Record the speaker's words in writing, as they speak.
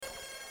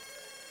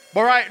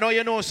But right now,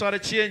 you know, so the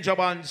change of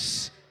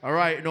bands. All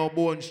right now,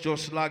 Bones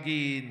just log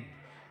in.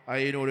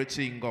 And you know the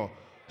thing go.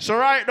 So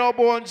right now,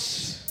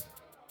 Bones.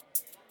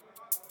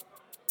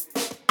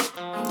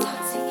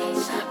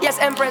 Yes,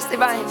 Empress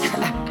Divine.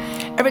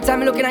 Every time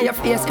I'm looking at your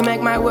face, you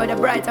make my world a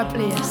brighter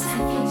place.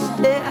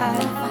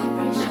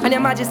 Yeah. And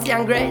your majesty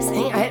and grace,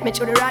 I help me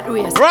through the rat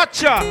race.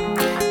 Roger!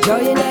 Joy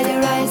in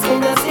your eyes, me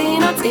no see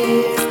no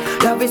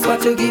tears. Love is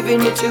what you're giving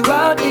me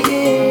throughout the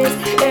years.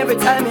 Every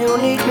time you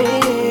need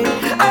me,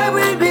 I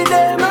will be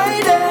there, my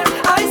dear.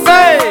 I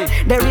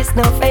say, there is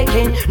no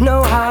faking,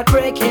 no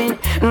heartbreaking.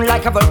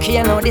 Like a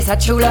volcano, this a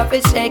true love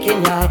is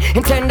shaking, yeah.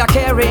 In tender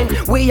caring,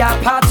 we are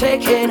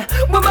partaking.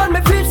 Woman,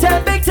 me feel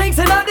say big things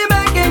in all the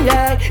making,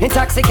 yeah.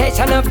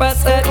 Intoxication of a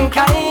certain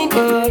kind,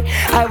 boy.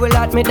 I will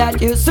admit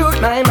that you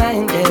suit my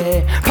mind,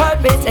 yeah.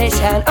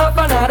 Palpitation of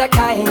another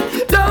kind.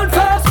 Don't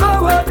fast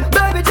forward,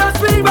 baby,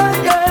 just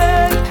rewind,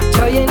 yeah.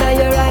 Joy in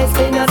your eyes,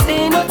 me not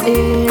see no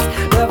tears.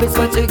 Love is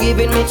what you're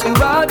giving me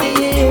throughout the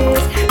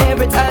years.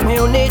 Every time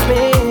you need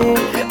me,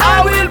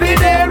 I will be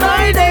there,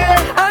 my dear.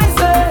 I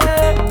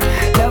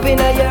say, love in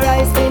your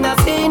eyes, me not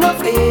see no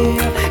fear.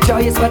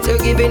 Joy is what you're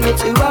giving me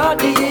throughout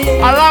the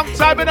years. A long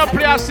time in a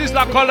play a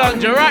Sizzla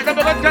Colonge. Right now,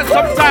 we're going to get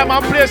some time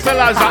and play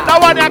Salazar.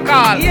 That one you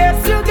call.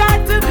 Yes, you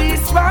got to be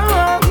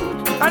strong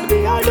and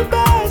be all the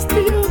best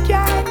you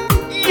can.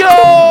 Yo!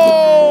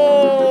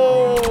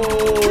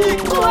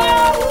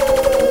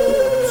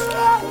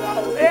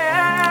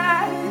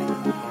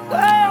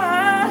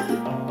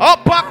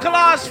 Upper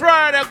class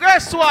Friday,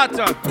 guess what?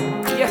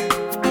 Yeah,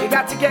 you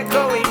got to get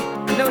going.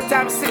 No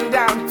time sitting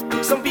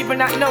down. Some people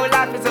not know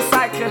life is a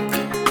cycle.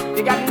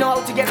 You got to know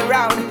how to get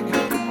around.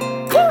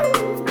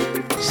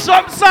 Woo!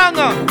 Some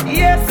sanger.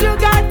 Yes, you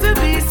got to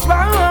be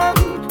strong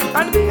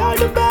and be all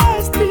the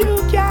best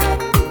you can.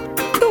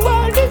 The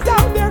world is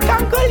out there,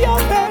 conquer your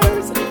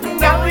fears.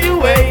 Now you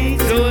wait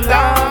too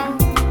long.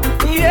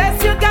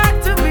 Yes, you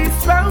got to be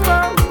strong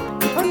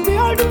and be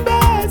all the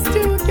best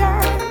you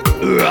can.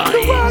 Right.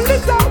 The world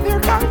is out there,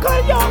 conquer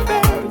your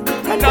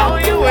fears. And now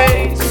you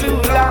wait too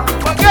long.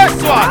 But guess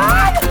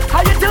what?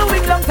 How you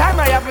doing? Long time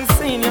I haven't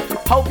seen you.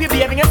 Hope you're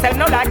behaving yourself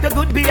now like a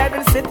good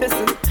behaving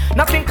citizen.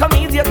 Nothing come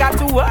easy, you got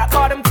to work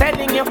hard, I'm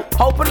telling you.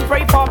 Hope and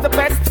pray for the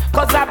best,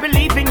 cause I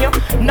believe in you.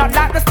 Not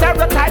like the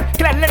stereotype,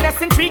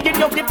 cleanliness intriguing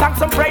you. Give thanks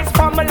and praise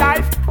for my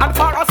life and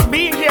for us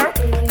being here.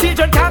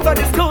 Children can't go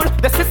to school,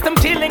 the system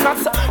killing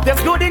us.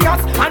 There's good in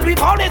us, and we've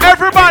always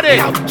everybody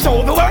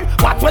show the world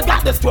what we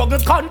got, the struggle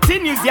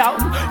continues, yo.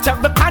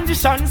 Check the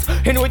conditions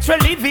in which we're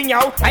living,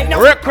 yo. I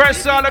know.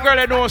 Request all the girl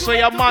that know so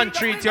your man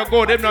treat you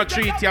good, him not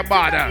treat you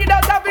bad.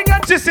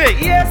 Sissy.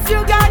 Yes,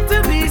 you got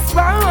to be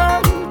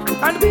strong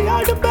and be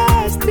all the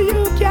best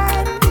you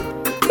can.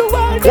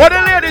 What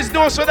the ladies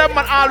know so them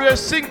man always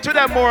sing to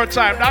them more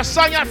time. That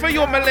song for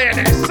you, my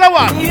ladies. So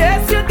what?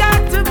 Yes, you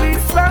got to be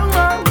strong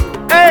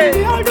and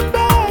be all the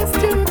best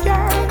you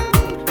can.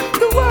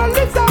 The world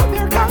is out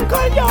there,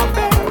 conquer your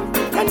fear.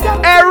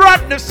 Hey,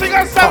 Rodney, sing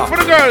a song for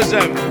the girls,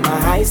 them.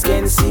 My eyes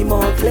can see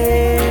more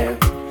clear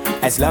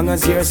as long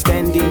as you're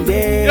standing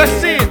there. You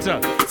see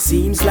it?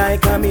 Seems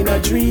like I'm in a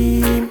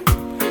dream.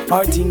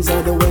 Our things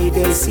are the way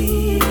they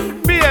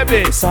seem.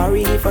 Baby.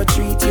 Sorry if I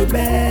treat you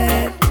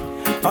bad,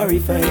 or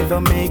if I ever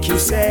make you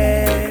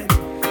sad.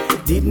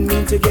 Didn't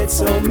mean to get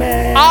so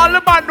mad. All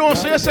the man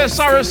knows so you say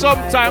sorry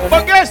sometime.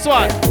 But guess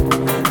what?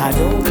 I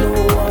don't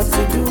know what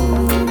to do.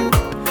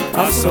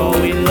 I'm so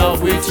in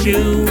love with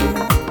you.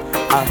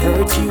 I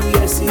hurt you,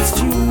 yes it's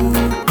true,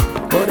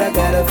 but I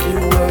got a few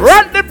words.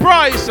 Run the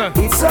price.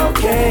 It's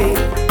okay,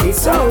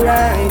 it's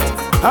alright.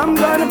 I'm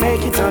gonna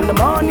make it on the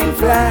morning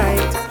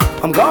flight.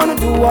 I'm gonna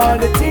do all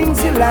the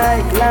things you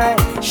like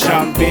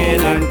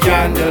champagne and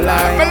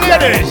candlelight. My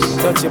ladies.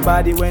 Touch your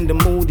body when the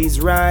mood is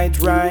right.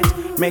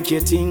 Make you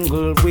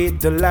tingle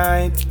with the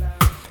light.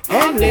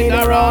 And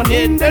later on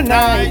in the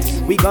night,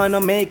 we gonna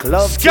make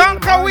love.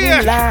 Skunk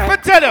away.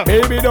 But tell them.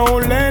 Baby,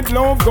 don't let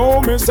love go,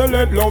 mister,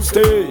 let love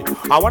stay.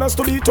 I want us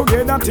to be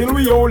together till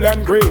we old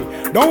and grey.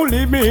 Don't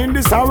leave me in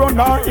this sorrow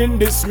nor in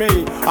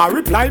dismay. A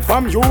reply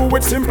from you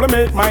would simply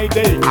make my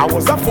day. I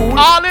was a fool.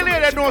 All the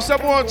ladies know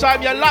some more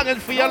time you're longing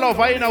for your love.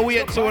 I ain't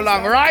wait so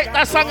long, right?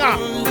 That's song.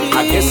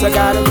 I guess I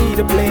gotta be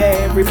the player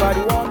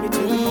everybody want me to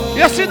be.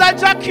 You see that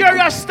Jack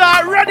Curious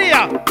star ready?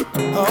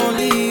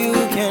 Only you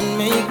can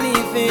make me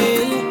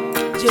feel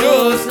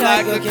just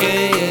like a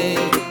king.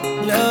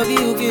 Love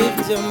you give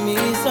to me,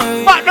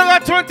 sorry. But now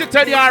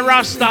 2010 you're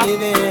Rasta.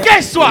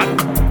 Guess what?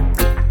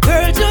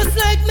 Girl, just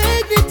like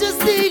magnet to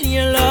steal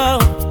your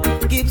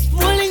love keeps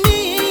pulling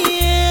me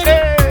in.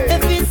 Hey.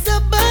 If it's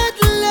a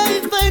battle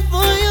I fight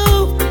for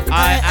you,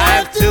 I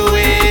have to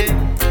win.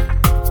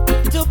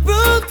 to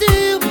prove to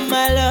you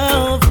my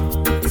love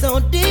so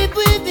deep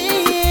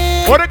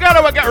within. What a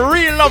girl will get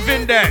real love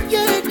in there.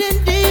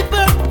 Getting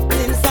deeper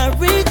since I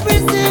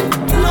represent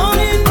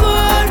longing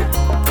for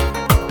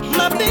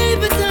my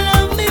baby to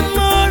love me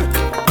more.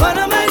 What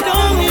am I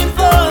longing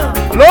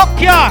for?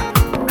 Look ya.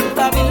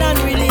 Babylon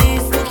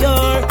release the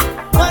cure.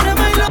 What am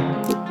I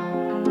longing?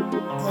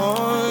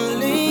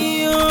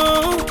 Only you.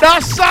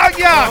 That song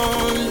ya.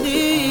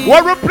 Only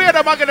When we play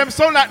them again, them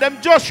sound like them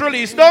just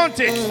released, don't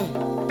it?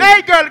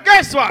 Hey girl,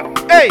 guess what?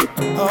 Hey.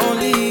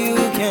 Only you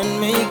can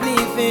make me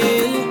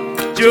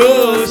feel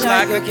Just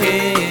like a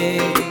king.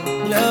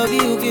 love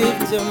you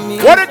give to me.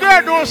 What a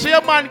girl don't say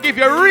a man give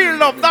you real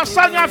love. That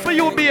song is for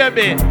you,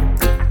 baby.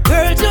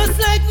 Girl, just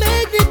like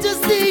magnet,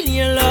 just steal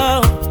your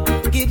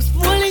love keeps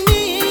pulling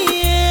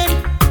me in.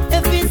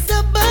 If it's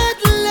a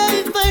battle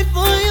I fight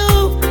for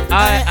you,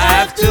 I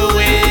have to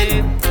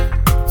win.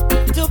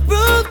 to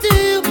prove to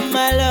you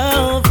my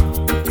love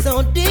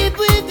so deep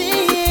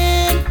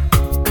within.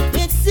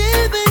 It's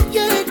even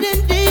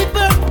getting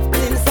deeper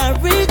since I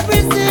reached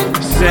prison.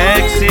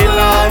 Sexy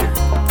love.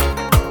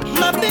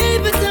 My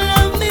baby to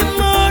love me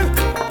more.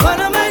 What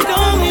am I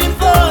longing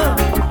for?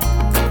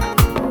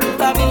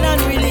 Babylon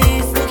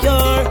release the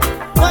cure.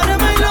 What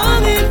am I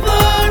longing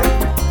for?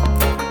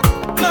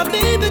 My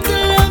baby to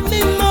love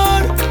me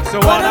more. So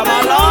what am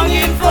I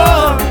longing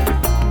for?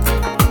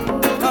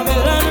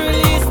 Babylon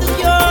release the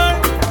cure.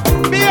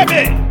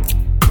 Baby.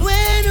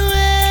 When.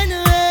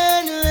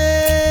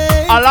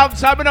 A long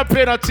time I don't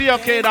play no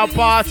TOK in a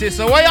party.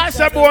 So why I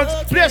say, bones,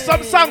 play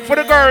some song for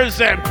the girls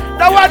them.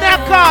 The one they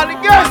call,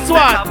 guess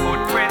what?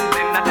 Footprints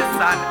in the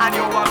sun, and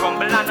you are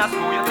grumble and a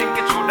school. You think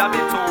it should have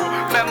been two.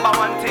 Remember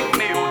one thing,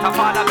 me out of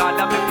Father God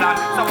have been plan.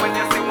 So when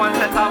you see one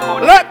set of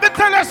foot, Let me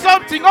tell you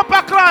something,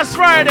 upper class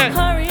Friday.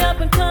 Hurry up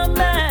and come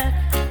back.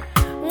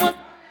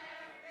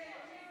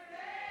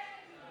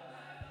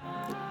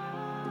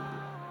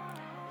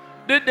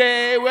 The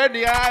day when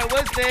the eye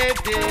was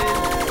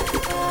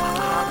lifted.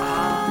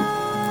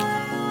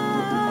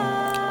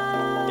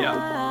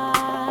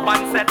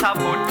 one set of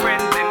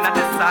footprints in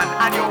the sun,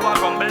 and you are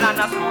grumble and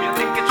a school. You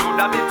think it should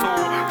have been two.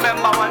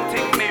 Remember one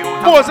thing, me out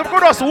of Boys, I'm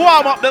going to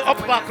warm up the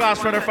upper class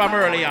Friday from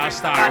earlier,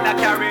 star. Father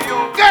carry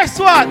you. Guess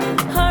what?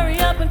 Hurry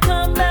up and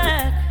come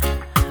back.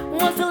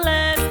 Was the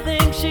last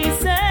thing she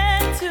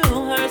said to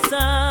her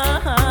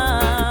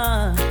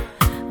son.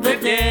 The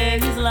day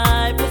his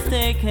life was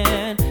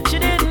taken, she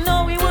didn't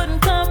know he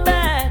wouldn't come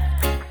back.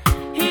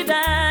 He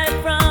died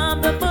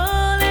from the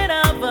bullet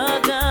of a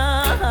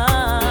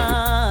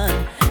gun.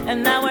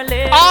 And now we're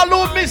living. All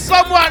who miss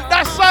someone,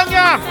 that song,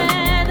 yeah.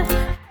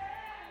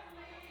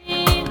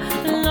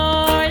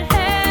 Lord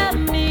help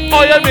me.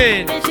 Oh, you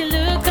mean? And she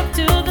looked up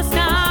to the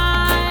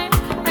sky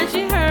and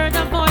she heard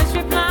a voice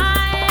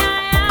reply.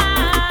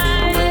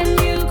 When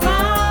you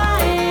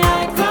cry,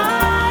 I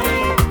cry.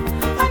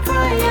 I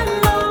cry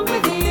along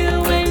with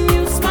you. When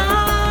you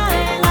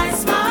smile, I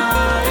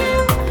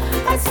smile.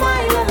 I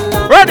smile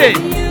along Ready?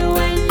 with you.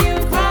 When you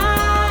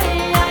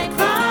cry, I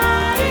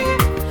cry.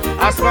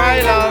 I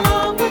smile along.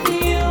 Along with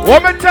you.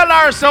 Woman tell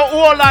her so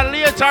old and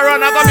later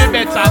on I'm gonna be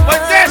better. But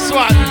guess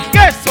what?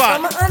 Guess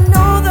what? Mama, I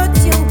know that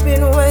you've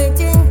been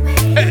waiting.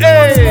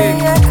 Hey, Then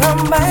you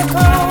come back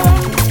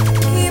home.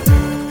 Keep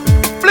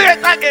play it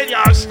again,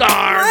 your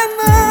star. my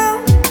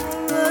mouth.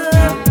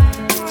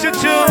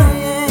 Choo-choo.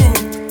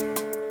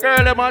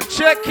 Girl, I'm on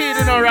check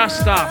in a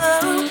Rasta.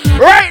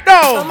 Right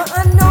now. Mama,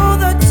 I know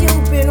that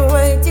you've been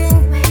waiting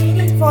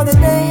for the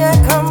day I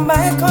come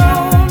back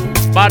home.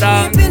 But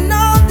Keeping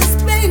all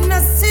this pain a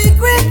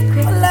secret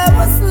while I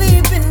was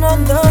sleeping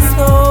on the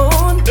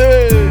stone.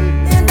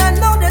 And I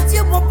know that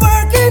you were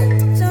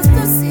working just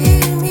to see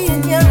me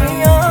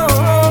carry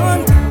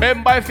on.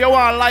 remember, if you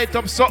want to light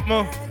up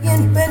something,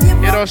 And when you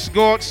you just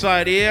go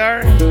outside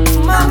here.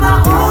 Mama,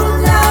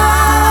 hold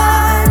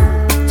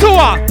on.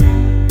 Tour.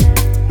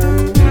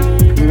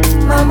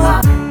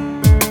 Mama,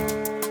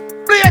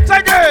 Play it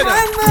again.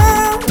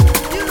 Mama.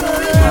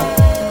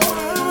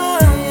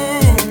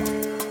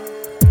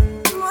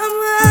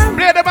 Mama,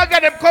 Play them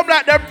again. Them come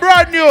like they're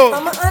brand new.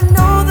 Mama, I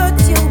know that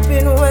you've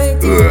been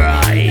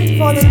waiting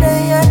for the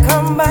day I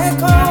come back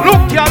home.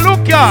 Look ya,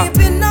 look ya.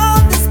 Keeping all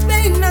this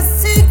pain a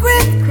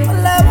secret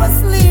while I was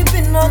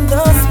sleeping on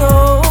the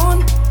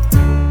stone.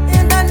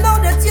 And I know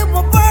that you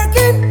were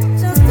working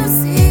just to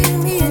see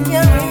me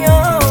carry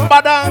on.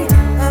 Badang.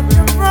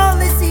 After all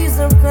these years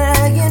of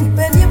crying,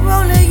 when you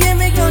only hear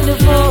me on the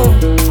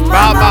phone.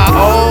 Baba,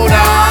 hold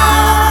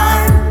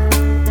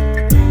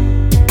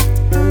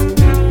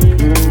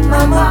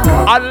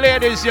Mama, And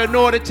ladies, you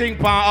know the thing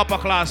for Upper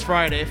Class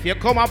Friday. If you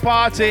come a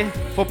party,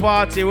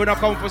 we don't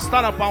come for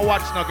stand up and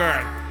watch no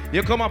girl.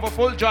 You come up for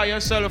full joy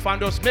yourself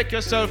and just make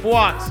yourself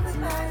what?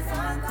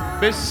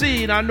 Be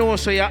seen and know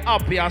so you're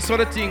happy and so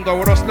the thing go,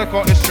 we just look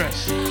out the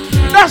stress.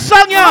 That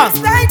song, yeah!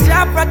 Stay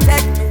job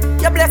protect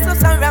me, your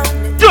blessings around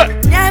me. Do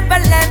it! Never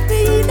let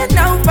me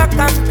down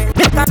overcome me.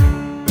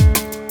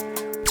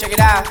 Check it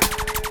out.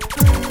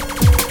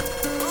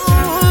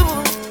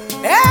 Ooh,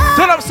 yeah.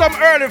 Turn up some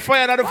early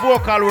fire in the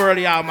vocal world,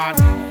 yeah, man.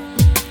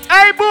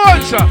 Hey,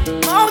 boys!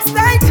 Most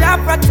I job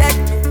protect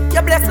me,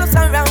 your blessings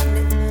around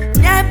me.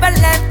 Never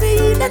let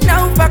me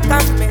down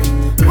overcome me.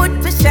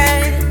 Put to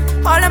shame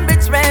all them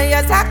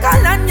betrayers. I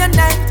call on your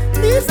name,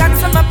 please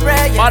answer my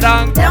prayer.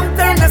 Madam. Don't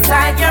turn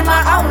aside, you're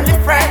my only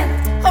friend.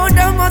 Hold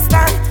on, most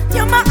high,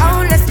 you're my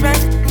only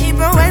strength.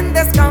 Even when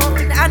there's gone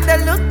and they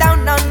look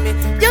down on me,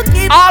 you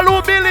keep All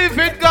who believe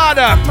in God.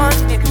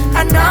 on me.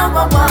 I know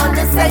I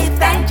wanna say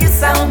thank you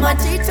so much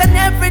each and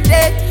every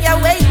day. I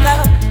wake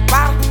up,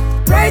 wow.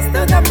 Praise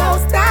to the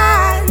Most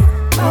High,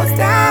 Most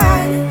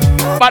High,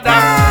 Most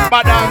High.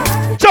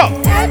 Badam, chop.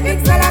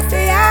 Helping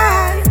Selassie,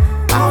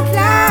 won't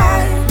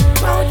lie,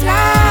 won't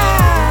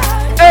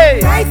lie. Hey.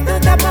 Praise to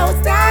the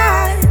Most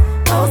High,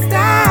 Most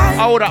High.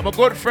 Oh, that my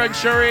good friend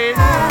Sherry.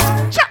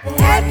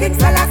 Helping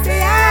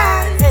Selassie,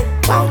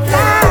 won't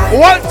lie.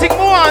 One thing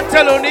more I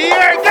tell you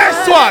here,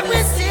 guess what?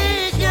 We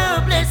seek your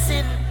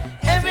blessing.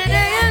 Every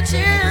day our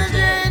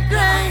children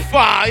cry.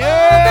 Fire.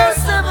 Although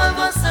some of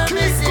us are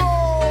missing.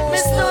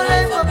 Miss no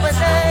life up and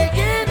I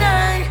can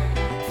I.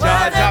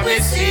 Father, we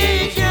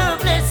seek your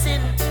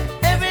blessing.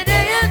 Every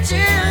day our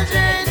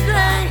children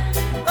cry.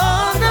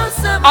 Although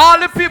some All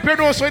the people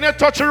know so when you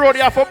touch the road,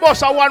 you have to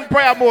bust a one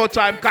prayer more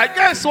time. Cause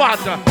guess what?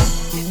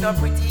 it's not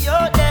pretty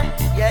out there.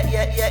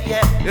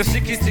 Yeah. You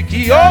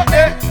sticky out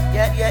there.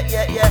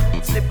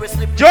 Yeah. Slippery.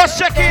 Just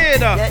check in.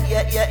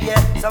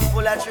 Yeah. Some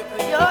full of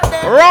trickery out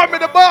there. Run me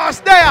the boss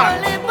there.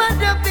 Only but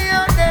dirty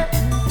out there.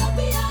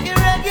 You're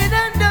ragged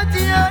and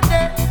dirty out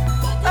there.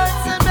 And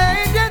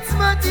somebody gets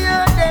smutty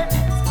out there.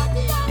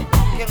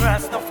 You're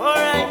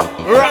Rastafari.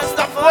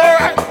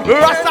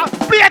 Rasta.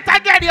 Play it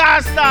again,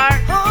 you star.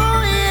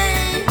 Oh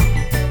yeah.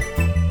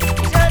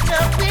 Judge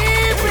of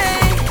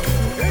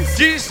people.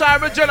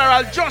 G-Simon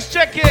General, just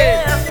check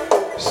in.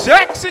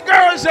 Sexy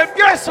girls, and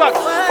guess what?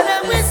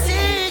 Father, we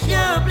seek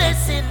your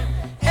blessing.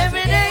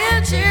 Every day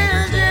our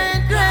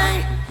children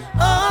cry.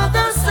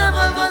 Although some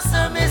of us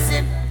are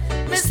missing.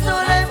 Miss no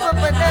life up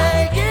and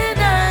I can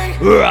I.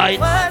 Right.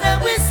 Father,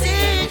 we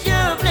seek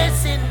your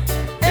blessing.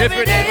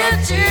 Every day our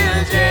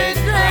children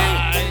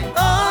cry.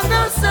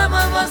 Although some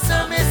of us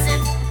are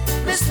missing.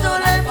 Miss no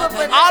life up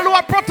and All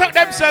who protect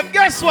themselves,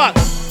 guess what?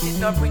 it's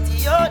not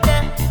pretty out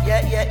there.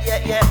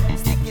 Yeah.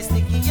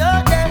 Sticky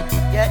out there.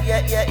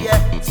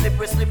 Yeah.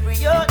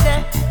 Slippery out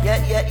there.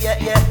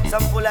 Yeah.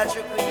 Some full of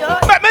trickery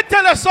out there. Let me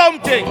tell you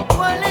something.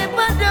 Only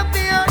but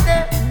dirty out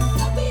there.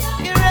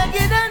 You're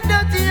ragged and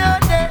dirty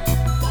out there.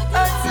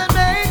 And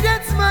somebody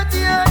gets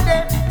smutty out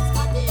there.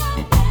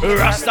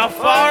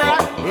 Rastafari.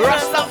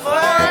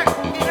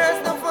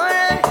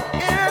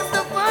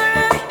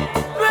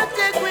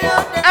 Protect we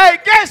out there. Hey,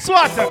 guess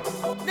what?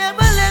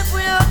 Never left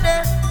we out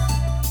there.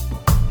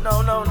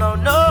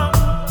 No.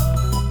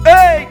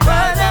 Hey,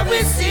 Father,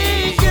 we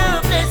see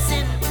your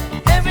blessing.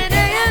 Every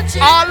day and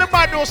change. all the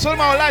man know some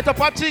man light up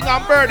a thing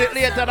and burn it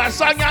later. That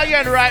song you're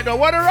hearing right now.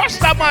 What the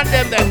Rasta man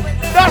them then?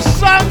 That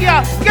song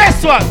yeah.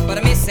 Guess what?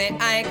 But I say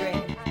I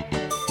agree.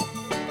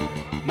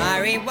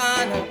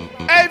 Marijuana.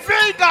 Hey,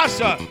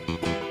 Vegas.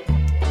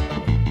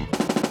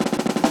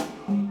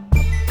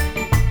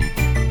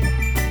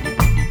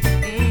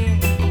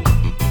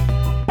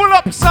 Pull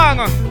up song.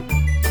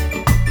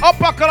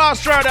 Upper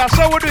class rider,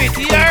 so we do it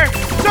here.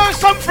 So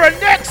some friend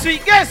next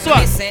week, guess Me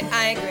what? say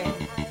I agree.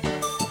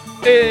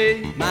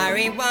 Hey,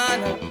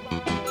 Marijuana.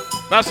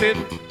 that's it.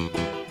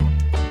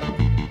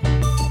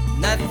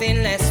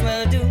 Nothing less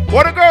will do.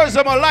 What the girls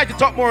them light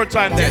it up more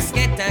time then. Just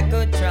get a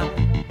good drop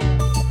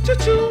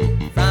Choo-choo.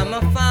 from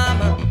a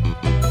farmer.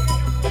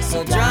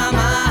 So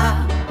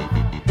drama.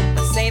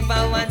 I save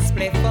a one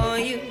split for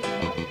you.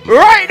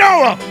 Right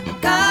now.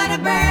 Gotta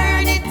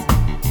burn it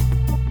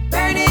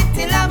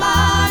till the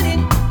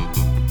morning.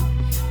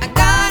 I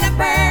gotta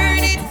burn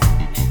it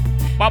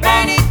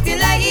Baba. till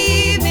the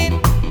evening.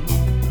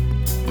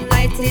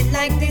 Light it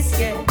like this,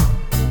 yeah.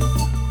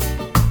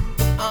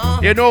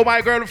 You know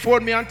my girl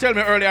phoned me and tell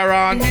me earlier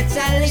on.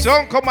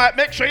 So come out,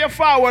 make sure you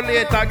forward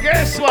later.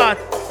 Guess what?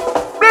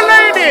 The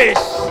ladies.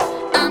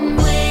 I'm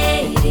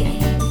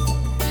waiting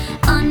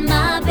on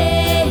my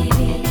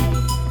baby.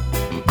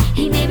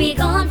 He may be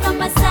gone from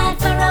my side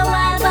for a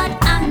while, but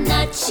I'm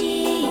not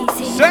cheating.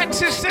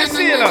 Sexy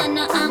Cecilia.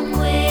 No, I'm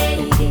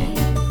waiting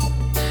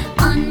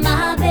on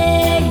my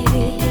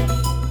baby.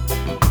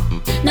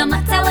 No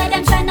matter what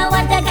I'm trying, no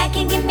other guy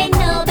can give me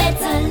no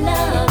better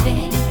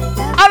loving.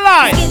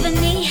 Alive.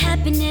 Giving me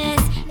happiness,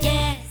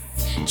 yes.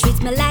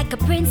 Treats me like a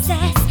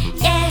princess,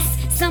 yes.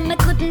 Some I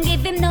couldn't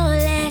give him no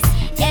less,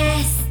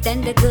 yes.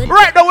 Than the good.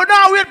 Right now, we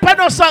now we'll pen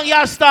no song,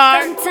 ya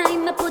star.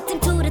 Sometime I put him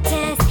to the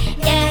test,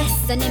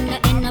 yes. And him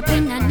not end up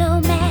in a no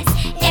mess,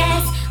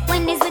 yes.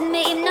 When he's with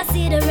me, him not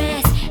see the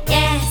rest,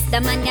 yes.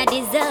 The man ya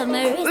deserve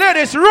my respect.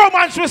 Ladies,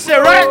 romance we say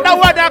right now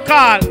what they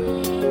call.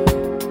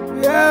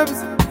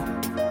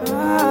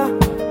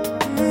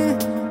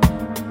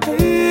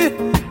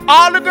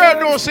 All the girls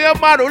know say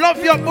man who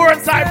love you more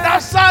time. That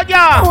song, I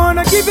yeah.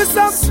 wanna give you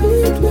some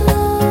sweet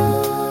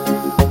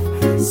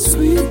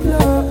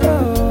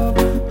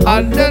love,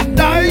 On the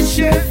night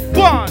shift,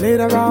 one.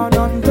 later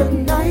on the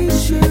night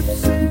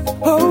shift.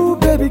 Oh,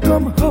 baby,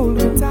 come hold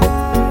me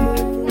tight.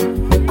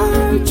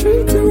 I'll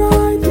treat you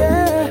right,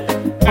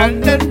 yeah.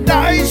 On the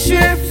night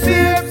shift,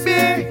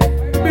 baby.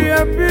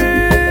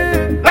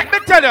 Baby. Let me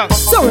tell you.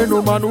 So we know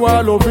woman who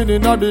are loving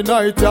in the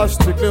night, yeah.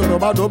 Strictly no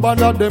matter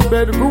under them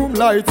bedroom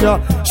light,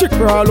 yeah. She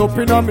crawl up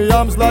in me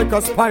arms like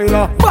a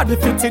spider. Body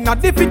fit in a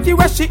difficulty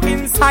where she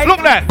inside.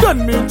 Look there.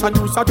 Then me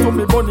introduce her to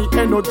me bunny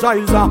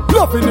energizer.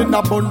 Loving in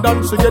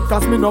abundance, she get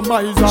cause me no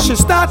miser. She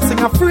starts sing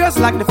a phrase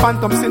like the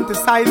phantom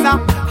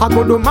synthesizer. I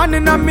go the man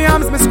in me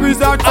arms, me squeeze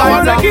her tighter. I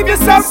wanna give you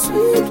some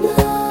sweet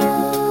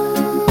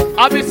love.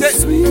 I'll be saying,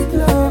 sweet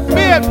love,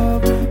 babe.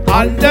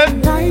 And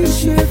then, night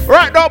shift.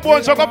 right now,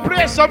 boys, I'm gonna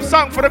play some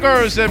song for the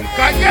girls. Cause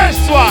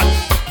guess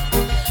what?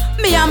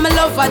 Me and my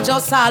lover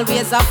just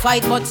always a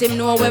fight, but him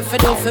know where for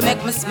do for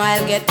make me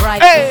smile get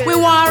bright. Hey. We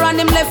war on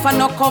him left and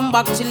not come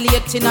back till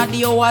late in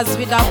the hours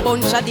with a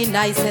bunch of the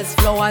nicest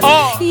flowers.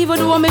 Oh. Even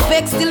though me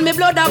vex, still me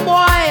blood a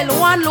boil.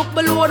 One look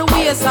below the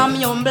waist, I'm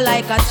humble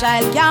like a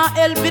child. Can't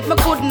help it, me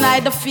couldn't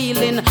hide the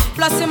feeling.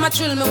 Plus him a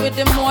thrill me with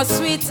the more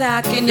sweet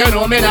talking. You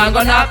know me not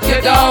gonna knock you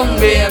down,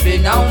 baby.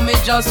 Now me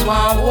just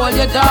want to hold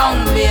you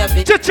down,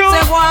 baby. Choo-choo.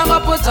 Say go and go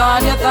put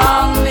on your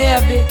tongue,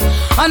 baby.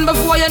 And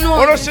before you know,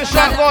 What else you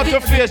shot go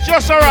to face?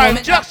 Just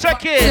alright, just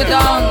check you in.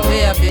 down,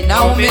 baby.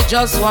 Now me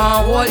just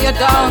want to hold you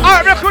down.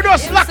 Alright, we could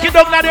just lock it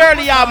down that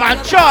earlier, man.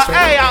 Sure,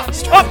 hey,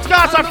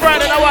 upstairs on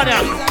Friday, that one,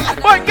 yeah.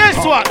 But guess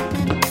what?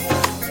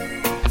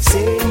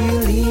 Say you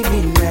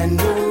leaving and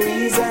the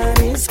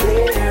reason is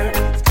clear.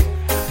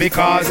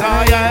 Because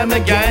I am a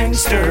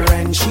gangster.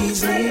 And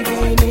she's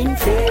leaving in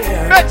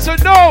fear. Let's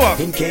know.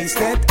 In case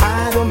that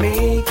I don't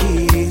make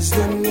it, is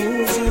the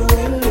news you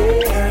will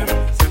hear.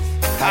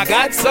 I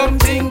got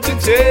something to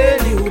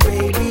tell you.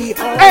 Baby.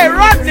 Hey,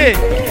 Rodney.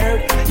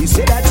 You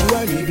say that you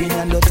are leaving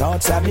and the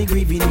thoughts have me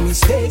grieving.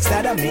 Mistakes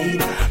that I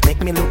made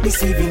make me look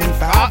deceiving.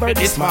 If I ever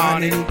this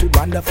morning into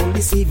wonderful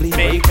this evening.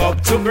 Make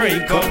up to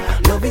break up.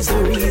 Love is the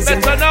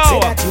reason. Let's know. Say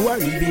that you are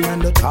leaving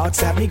and the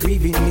thoughts have me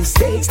grieving.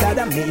 Mistakes that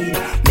I made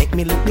make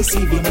me look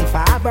deceiving. If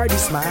I ever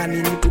this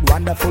morning into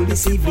wonderful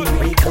this evening.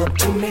 Wake up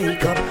to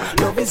make up.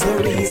 Love is the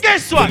reason.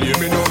 Guess what? You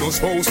me know no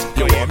spouse.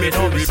 You want me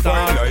to be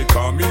fine like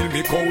a meal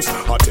me coast.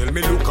 I tell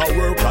me look I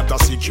work at a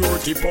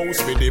security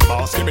post. With the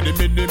boss give me the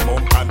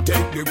minimum and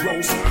take the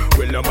gross.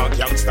 Well I'm a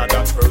gangster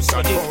that's first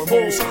and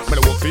foremost. Me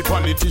no work for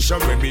politician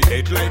when me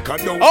head like a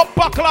nose.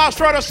 Upper class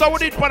Friday, so we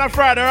did on a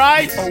Friday,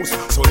 right?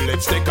 So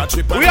let's take a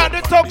trip. We had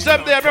the thugs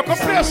them there. We can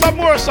play some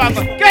more songs.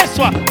 Guess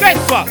what?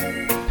 Guess what?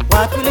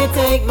 What will it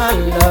take, my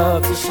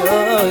love, to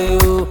show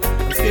you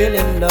I'm still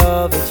in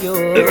love with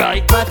you?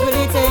 Right. What will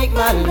it take,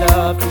 my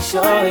love, to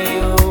show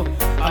you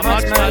how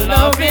much my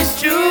love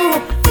is true?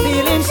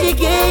 Feeling she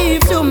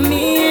gave to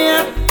me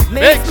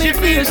makes me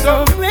feel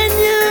so brand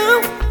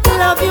new.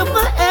 Love you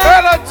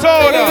forever.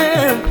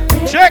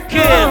 Melatonin. Check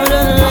in.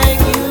 Like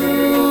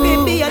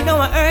you. Baby, I know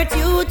I hurt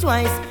you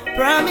twice.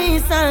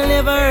 Promise I'll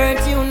never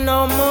hurt you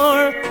no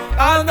more.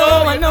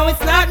 Although I know it's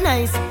not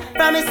nice.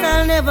 Promise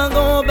I'll never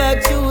go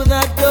back to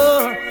that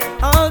door.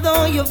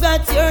 Although you've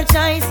got your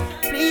choice,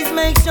 please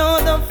make sure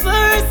the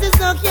first is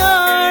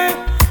secure.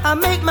 I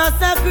make my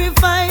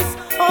sacrifice,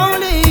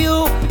 only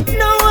you,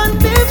 no one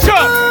before.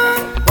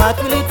 Sure. What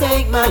will it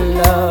take, my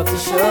love, to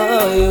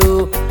show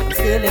you I'm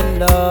still in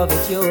love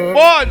with you?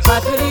 Once.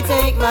 What will it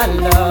take, my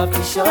love,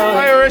 to show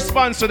My you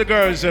response to the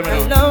girls, you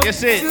know. love You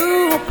see?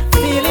 true?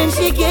 Feeling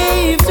she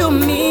gave to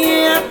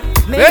me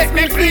Make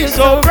me feel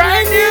so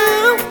brand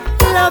new.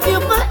 Love you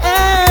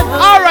forever.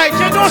 Alright,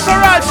 you know some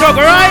right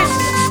sugar, right?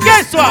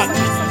 Guess what?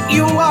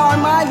 You are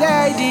my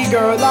lady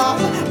girl. I'll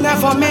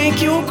never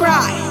make you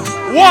cry.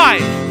 Why?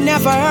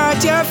 Never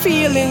hurt your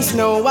feelings,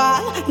 no,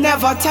 I'll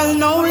never tell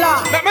no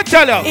lie. Let me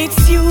tell you.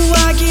 It's you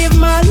I give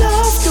my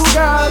love to,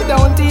 girl.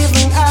 Don't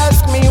even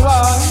ask me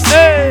why.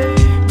 Hey.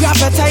 Grab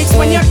the tights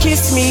when you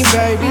kiss me,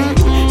 baby.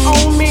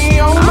 Oh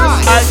me, oh my.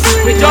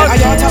 We I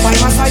just got to by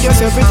my side,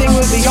 yes, everything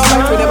will be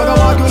alright. We never go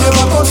argue,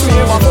 never fuss, we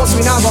never fuss,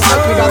 we never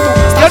fight. We got to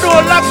you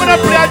know, like when I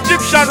play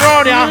Egyptian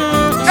round here.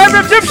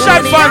 Every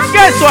Egyptian fans,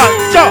 guess what?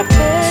 Jump.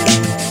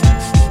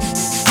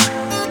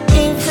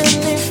 Even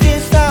if you're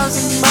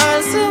 1,000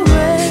 miles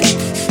away,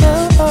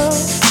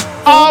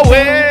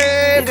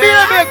 Away.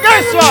 Baby,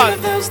 guess what?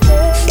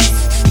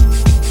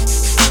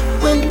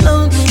 when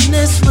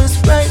loneliness was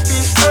right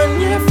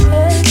on your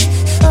face,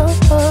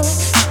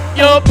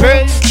 You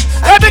pay.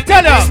 Let me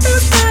tell you.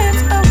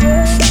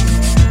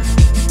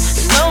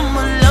 no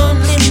more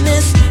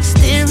loneliness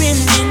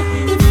staring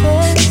in your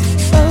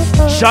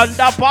face.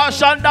 Shanda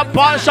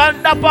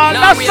pa,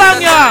 last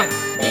song, yeah.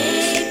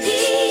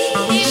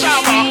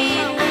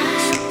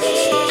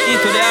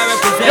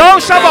 Yo,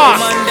 Shabba.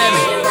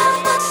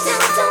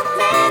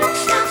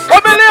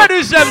 What my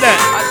ladies them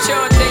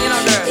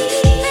there?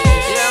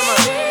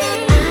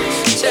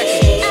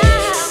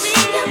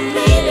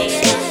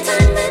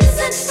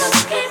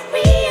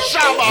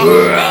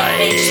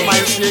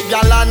 Smile to the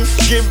galan,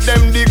 give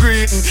them the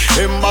greeting.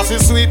 Embassy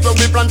sweet, but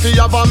we plan to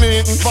have a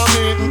meeting.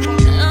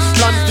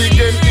 Plan to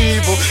get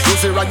evil. You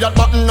see riot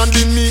button and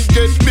the meat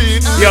get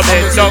beaten. Yeah,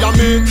 man,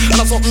 and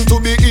that's something to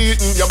be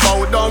eaten. You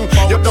bow down,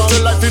 you put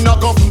your life in a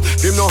coffin.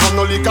 Them no have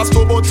no liquor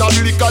store, but have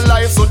liquor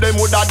life, so them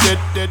woulda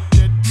dead.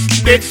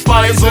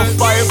 Pies up.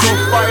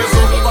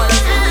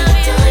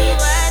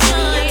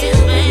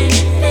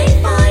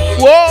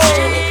 Whoa.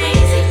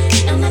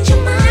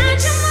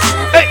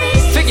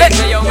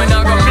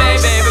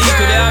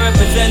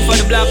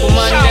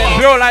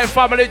 Pure Life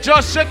family,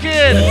 just check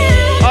in.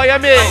 Oh, you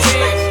mean?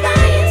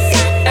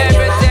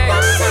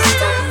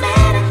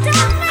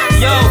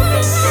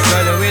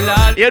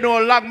 You know,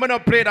 long me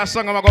not play that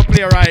song I'm gonna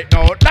play right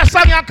now. That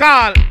song you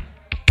call.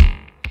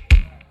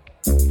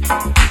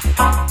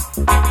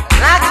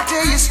 I can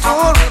tell you a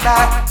story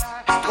about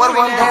what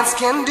one dance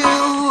can do.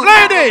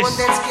 Ladies, one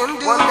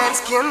dance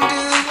can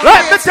do.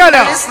 Let me tell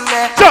you. Listen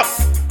there.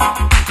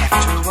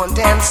 After one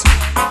dance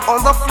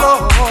on the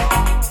floor,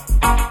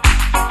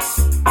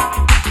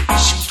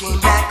 she came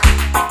back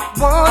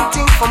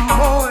wanting for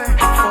more,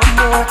 for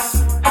more.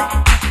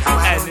 Now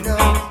I don't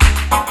know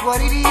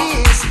what it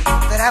is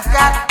that I've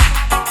got,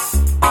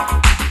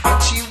 but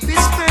she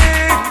whispered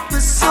it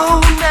was so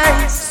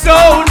nice,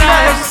 so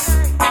nice.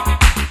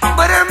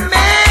 But her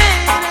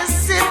man is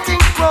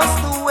sitting across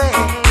the way,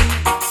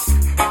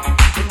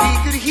 and he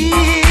could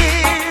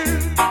hear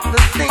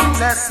the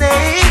things I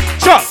say.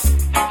 Sure.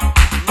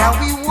 Now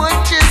he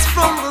watches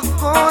from the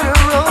corner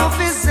of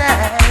his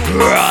eye.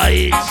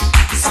 Right.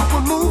 So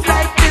a move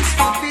like this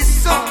would be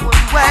so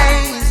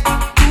unwise.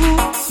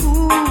 Ooh,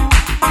 ooh,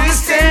 you're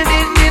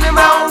standing in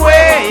my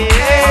way.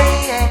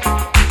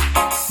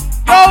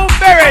 No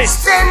berry.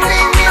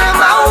 Standing in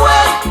my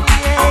way.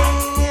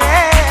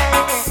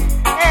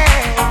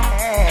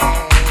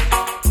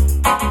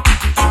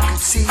 You could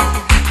see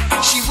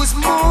she was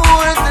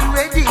more than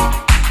ready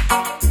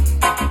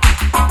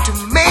to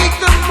make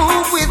the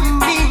move with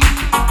me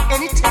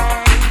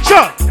anytime.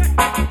 Sure.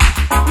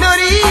 Not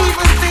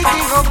even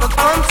thinking of the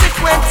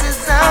consequences.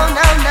 Oh,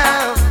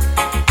 no.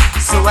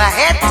 So I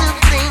had to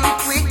think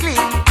quickly.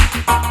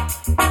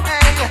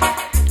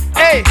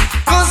 Hey.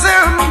 Cause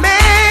her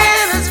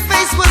man, his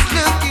face was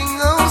looking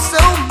oh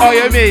so mean. Oh,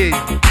 you mean?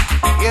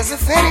 Yes,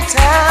 if any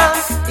time.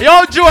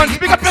 Yo, Jones,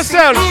 pick up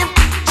yourself.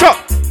 Sure.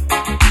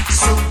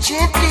 So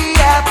gently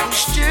I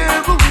pushed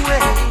her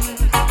away.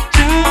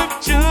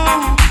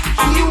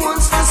 He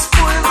wants to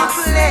spoil the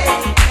play.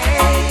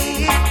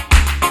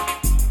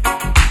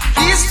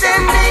 He's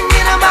standing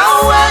in my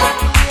way.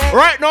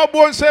 Right now,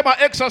 Bones say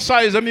about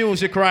exercise the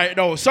music right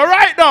now. So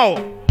right now.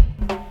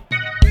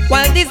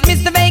 While this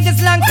Mr. Vegas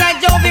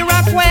alongside Jovi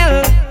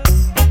Rockwell.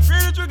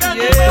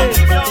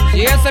 Yeah. She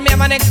hears me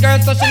have an ex-girl,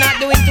 so she not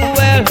doing too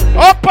well.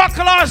 Upper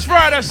class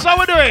Friday, so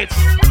we do it.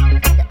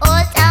 The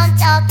old town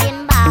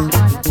talking about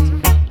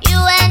you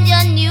and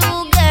your new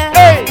girl.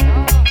 Hey.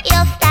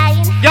 You're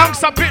flying high.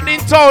 Youngster Pitney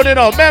in town, you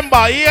know.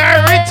 Remember,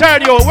 here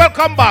return you.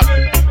 Welcome back.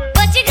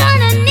 But you're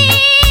gonna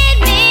need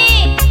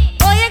me.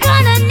 Oh, you're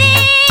gonna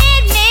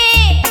need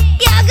me.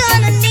 You're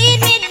gonna need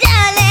me,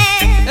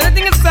 darling.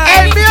 Anything is fine.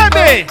 Hey,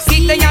 baby.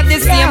 See they are the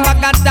same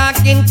bag of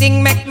talking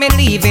thing make me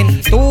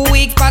leaving. 2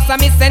 weeks pass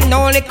and me send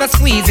no liquor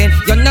squeezing.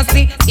 You know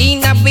see,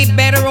 in a big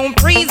bedroom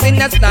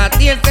freezing. I start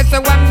here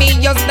so want me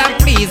just stop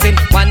pleasing.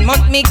 1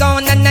 month me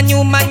gone and a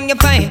new man you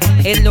find.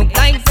 It look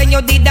like say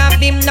you did have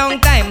him long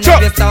time. Sure.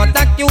 Now you start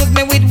accuse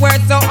me with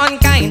words so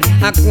unkind.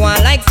 I go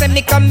on like say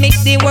me commit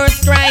the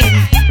worst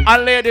crime.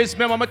 And ladies,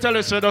 remember, I'm tell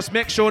you, so just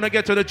make sure you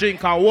get to the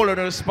drink and hold on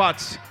to the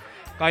spots.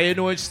 Because you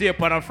know it's stay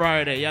up on a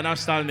Friday, you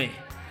understand me?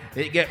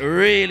 It get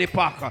really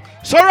packed.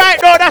 So right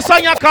now, that's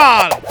on your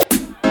call.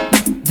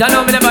 John,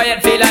 know me never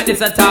yet feel like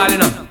this at all, you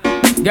know.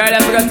 Girl, I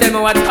forgot to tell me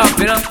what's up,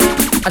 you know.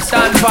 I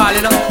stand Paul,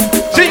 you know.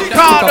 Drink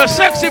called the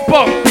sexy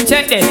punk.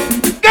 Check this.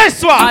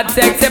 Guess what? Hot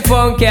sexy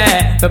punky,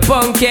 the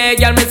punky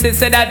girl, me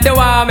say that you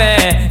want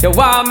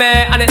me,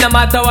 and it no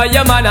matter what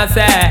your man a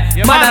say.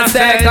 Man a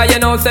say, cause you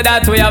know say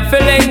that we are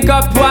filling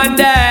up one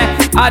day.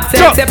 Hot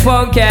sexy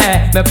punky,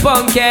 me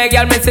punky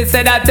girl, me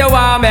say that you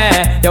want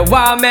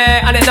me,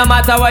 and it no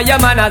matter what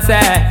your man a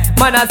say.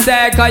 Man a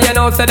say, cause you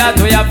know say that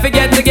we are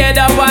get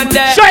together one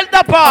day. Shut the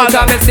part.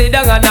 Come me sit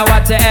down and I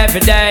watch you every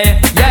day.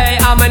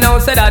 Yeah, I'm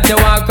know say that you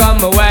want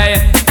come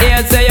away.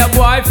 Here say your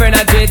boyfriend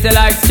a treat you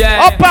like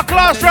straight. Upper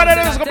class rather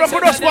than going to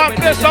put us one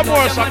play some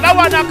more song. That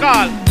one I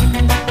call.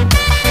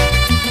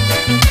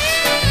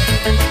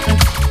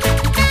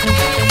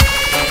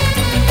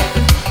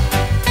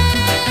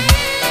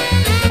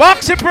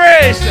 Boxy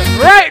praise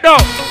right now.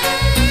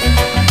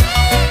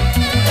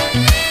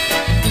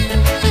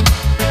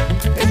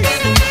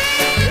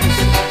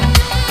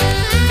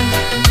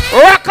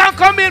 Rock and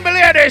come in, my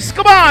ladies.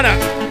 Come on.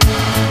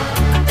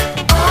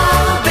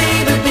 Oh,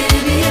 baby,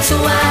 baby, it's a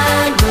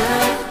wide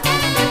world.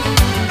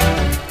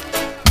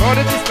 All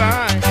of this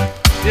time,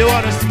 you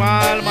wanna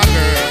smile, my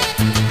girl.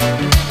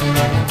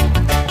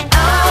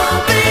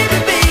 Oh, baby,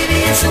 baby,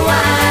 it's a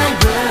wide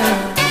world.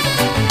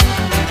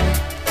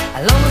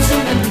 As long as you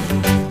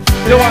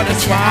believe, You wanna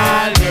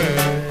smile, girl.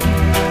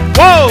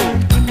 Whoa!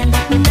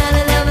 now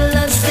that I've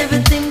lost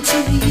everything to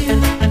you,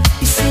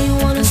 you say you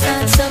wanna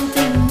start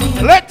something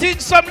new. Let in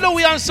some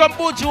Louis and some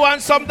Buju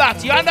and some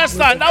that. You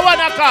understand? That one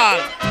I call.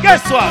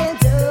 Guess what?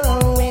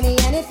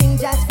 Anything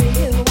just for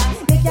you.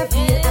 Make you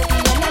feel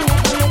happy.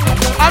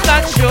 I'm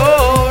not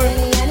sure.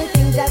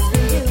 Anything just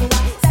for you.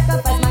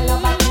 Sacrifice my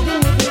love, I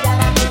couldn't make it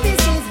out.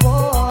 This is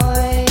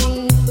boy.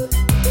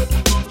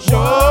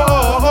 Sure.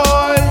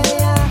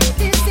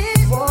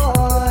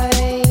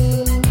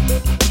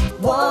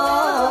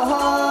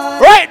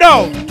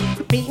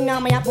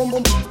 me a boom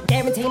boom.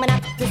 Guarantee me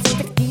not to see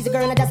the easy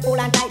girl and just hold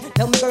on tight.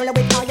 Love me girl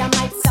with all your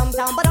might.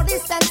 Sometime but all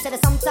this and said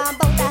sometime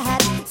about the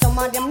hat. Some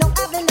of them know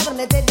I've been loving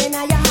me dead in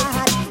your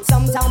heart.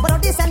 Sometime but all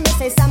this and me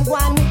say some go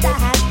on with the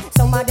hat.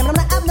 Some of them don't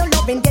have no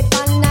loving get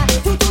on that.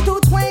 Two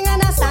twang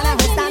and a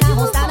stand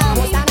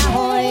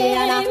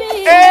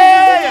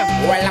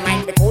Well, I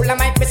might be cool, I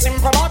might be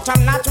simple, but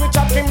I'm not rich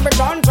up in the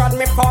gun. Trod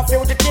me for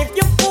fugitive,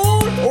 you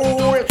fool.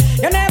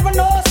 You never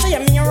know, see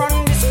me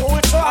run the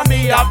school, so I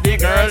me up the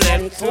girl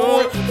and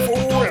fool.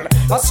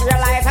 Must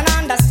realize and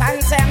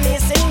understand, say me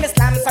sing the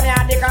slam, so me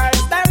are the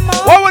girls, them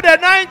more. What were the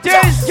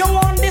 90s? You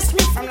want this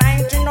me from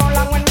 19, no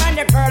long when man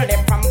the girl, they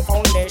from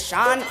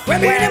foundation. When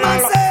the man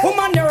say,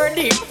 woman, you're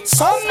ready.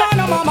 Some man,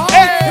 mama,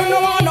 you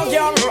know I no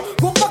girl.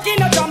 Go back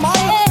in a drama,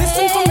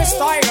 listen to me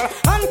style,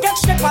 and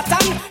catch the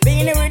pattern.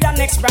 Being with the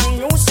next brand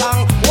new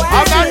song.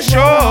 I'm not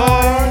sure.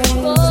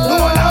 No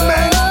one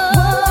amen.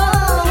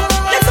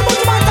 Let's put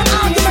him on the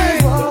argument.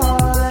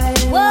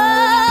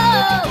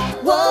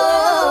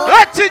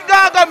 Let's it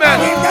gaga, man.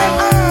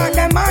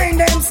 Them mind,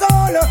 them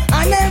soul,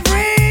 and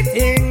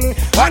everything.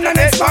 One the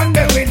next one,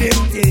 they with him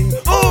thing.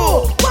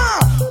 Oh,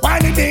 wow.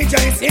 While the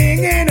DJ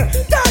singing,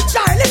 that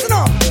child, listen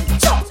up.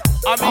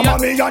 I'm a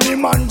me and the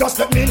man, just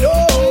let me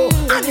know.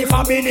 And if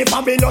I'm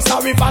no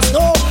sorry for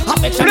snow.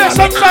 Play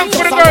some songs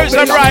for the girls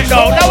them right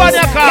now. That one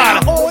you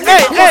call.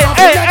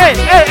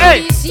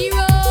 Hey.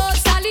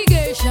 Serious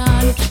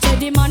allegation. Say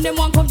the man them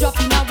want come drop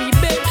in a we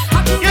bed.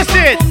 You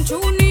see it? Come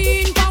tune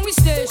in can we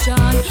station.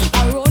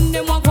 Around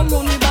them want come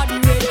run me body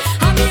red.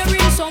 I'm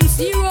hearing some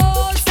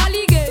serious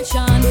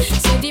allegation.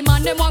 Say the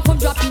man them want come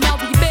drop in a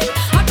we bed.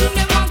 I think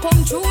them want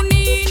come tune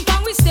in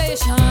can we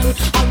station.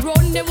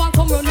 Around them want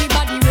come run me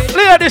body red.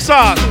 Play this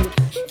song.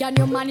 Can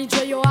you manage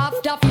where you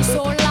have to for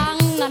so long?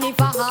 And if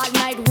a hard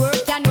night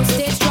work, can you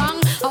stay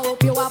strong? I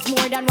hope you have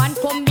more than one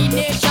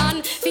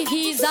combination. For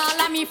he's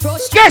all of me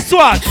frustration. Guess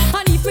what?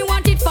 And if me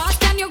want it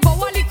fast, can you go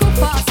a little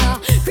faster?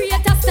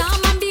 Create a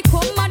storm and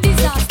become a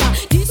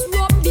disaster.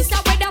 Disrupt this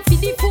a weather for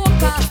the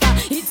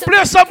forecaster.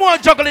 Play some more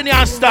juggling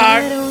your star.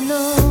 I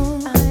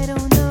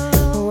don't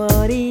know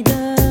what he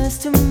does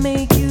to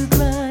make you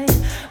cry.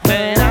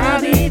 When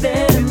I'll be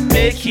there to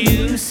make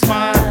you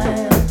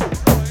smile.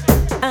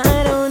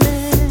 I don't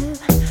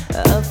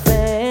have a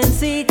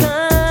fancy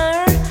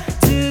car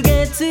to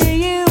get to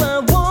you. I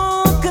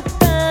walk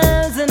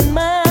 1,000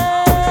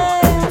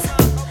 miles.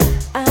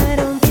 I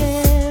don't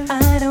care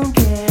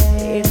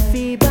if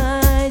he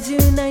buys you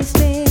nice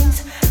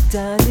things.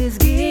 Does his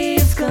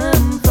gifts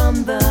come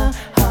from the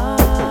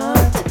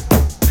heart?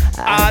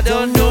 I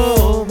don't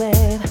know,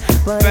 babe,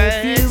 but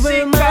if you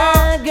were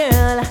my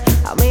girl,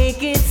 I'll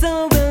make it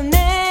so we'll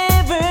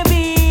never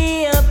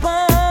be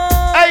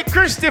apart. Hey,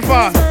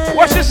 Christopher,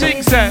 what you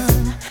sing, sir?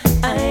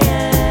 I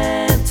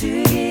have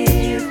to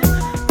give.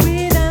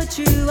 Without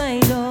you, I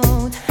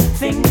don't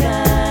think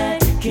I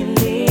can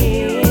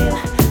live.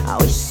 I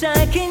wish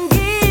I can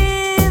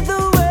give the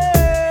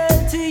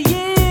world to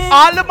you.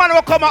 All the man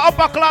will come out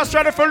upper class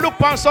ready for look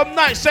on some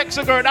nice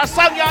sexy girl. That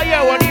song you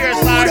hear one here,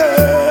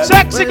 sir.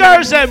 Sexy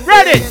girls, them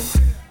ready.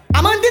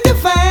 I'm under the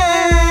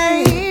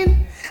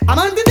fame. I'm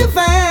under the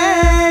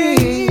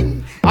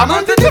fame. I'm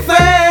under the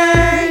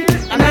fame.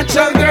 A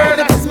natural girl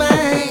that's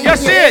mine. You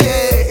see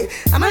it?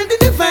 I'm under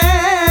the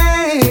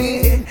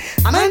fame.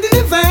 I'm under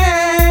the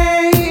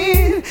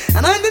fame.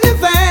 I'm under the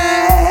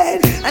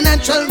fame. A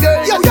natural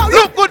girl. Yo.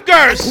 Look good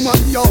girls. Come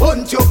on, yo,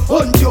 hunt you.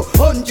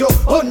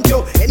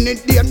 Any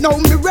day now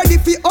me ready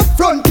for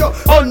upfront you.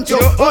 Hunt you.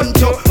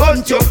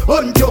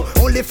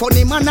 Only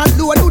funny man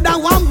alone do that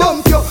one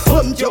bump you.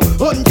 Hunt you.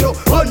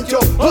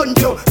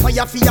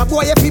 Fire for your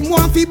boy if he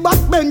want fi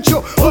backbench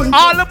you.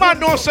 All the man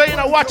don't say you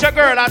know watch a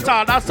girl at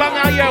all. That song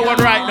I hear one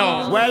right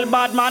now. Well,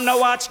 bad man, no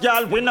watch,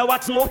 girl. We know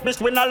what smoke, miss.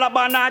 We no lab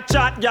and a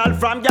chat, girl.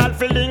 From girl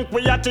fi link,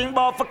 we a think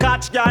about for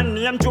catch, girl.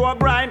 Name Joe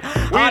Bryan.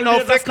 We know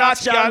for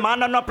catch, girl. Man,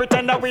 no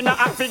pretend that we no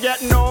act fi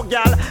get no,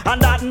 girl.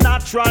 And that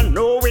natural,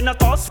 no, we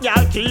not us,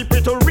 girl. Keep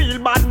it a real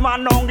bad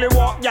man, only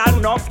walk, girl.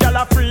 Enough, girl,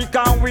 a freak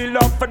and we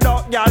love for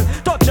dog, girl.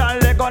 Touch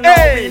and leg on,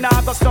 hey. We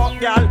not go stop,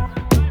 girl.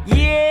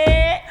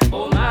 Yeah.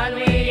 Oh man,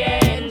 we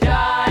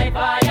enjoy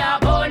fire,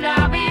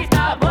 gonna be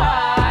the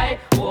boy.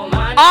 Oh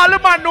man. All the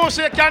man knows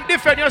you can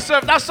defend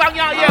yourself. That song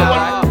you hear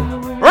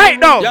one right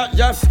now.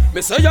 Yeah.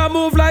 Me say you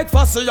move like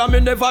fussy, and me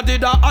never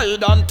did a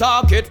hide and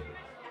talk it.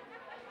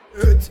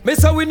 Me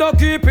say we no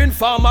keep in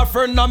farm, my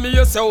friend, and me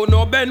you say we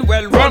no bend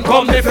well. Run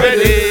come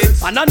defend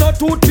it. And I know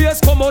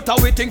toothpaste come out and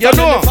we think you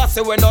know.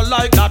 Fussy we no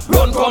like that.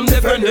 Run come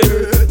defend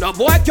it. No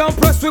boy can't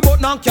press we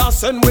button and can't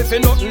send with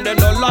nothing. They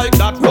no like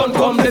that. Run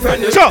come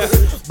defend it. Sure.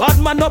 Bad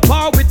man no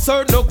power with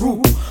certain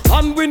group,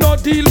 and we no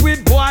deal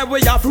with boy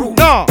we a fruit.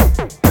 No.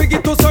 We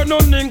get to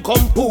certain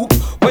income poop.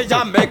 We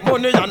ya make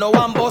money and no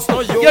one boss no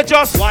you. You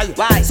just why?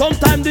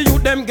 Sometimes the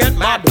youth them get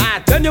mad.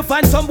 Then you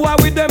find some boy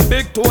with them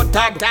big toe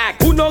tag.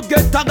 Who no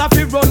get tag if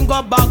he run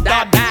go back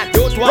that.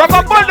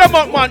 Rubber band them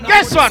up, man.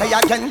 Guess what? Say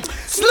again.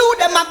 Slew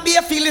them up,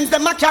 bare feelings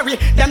them a carry.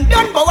 Them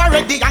done bow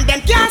already and them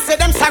can't say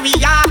them sorry,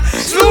 yeah.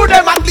 Slew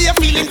them up, bare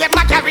feelings them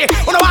a carry.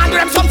 You know want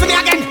them something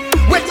again.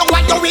 When you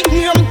want your with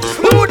him.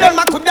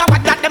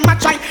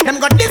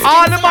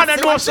 All the man that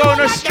know so on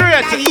the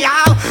street.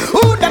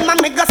 Who them a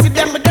make gossip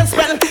them with them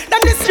spell?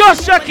 Them this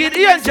just check it,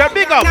 Angel,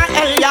 big up.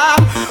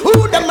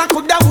 Who them a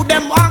coulda, who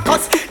them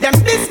Marcus? Them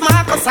this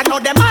Marcus, I know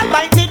them all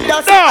bite the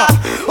dust.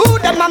 Who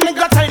them a make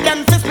go tell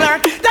them to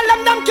splurt? Tell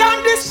them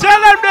can't this. Tell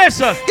them this.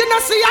 You know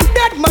see a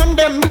dead man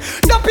them,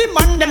 dopey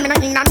man them,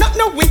 not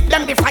no with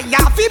them. The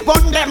fire fi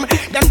burn them.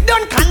 Them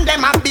don't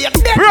condemn a be a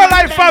dead. Real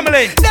life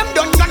family. Them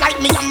don't know like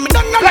me, and me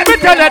don't know like me. Let me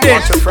tell you this.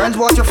 Watch your friends,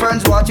 watch your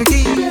friends, watch your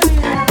keep.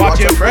 Watch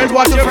your friends,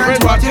 watch your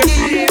friends, watch your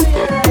keep.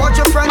 Watch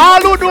your friends.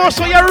 All who know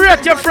so you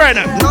rate your friend.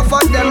 Enough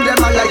of them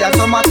a liar,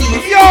 some a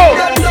thief. Yo.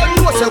 Them don't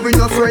know so we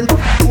no friend.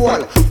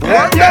 Wall.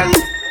 What them?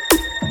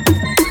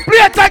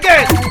 Play it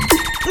again.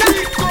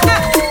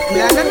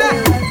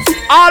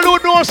 All who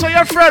know so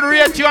your friend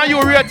rate you and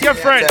you rate your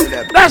friend.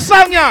 That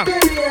song, yeah.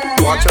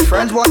 Watch your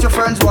friends, watch your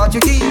friends, watch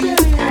your keep.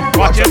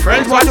 Watch your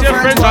friends, watch your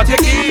friends, watch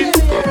your keep.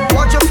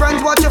 Watch your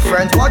friends, watch your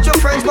friends, watch your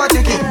friends, watch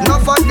your keep.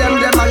 Enough of them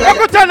a liar. Let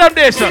me tell them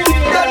this. Them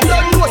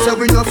don't know so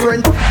we no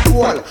friend.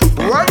 Wall.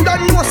 World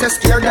don't know so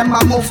scare them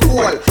a move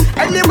cool.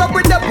 Anywhere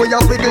with them we a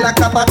wiggle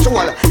like a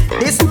patrol.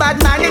 This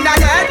bad man in the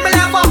head me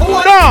have a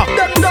hole.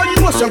 Them don't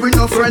know so we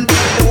no friend.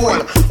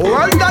 Wall.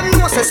 World don't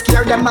know so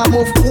scare them a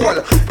move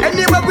cool.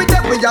 Anywhere with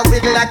them we a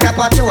wiggle like a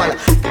patrol.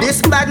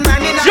 This bad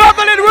man in the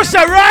juggling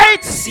Russia,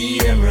 right? See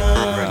them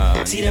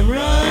run, see them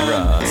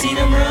run, see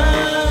them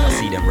run,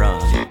 see them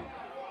run.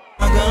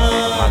 My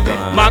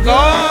God, my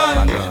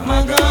God,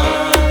 my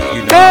God.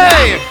 You know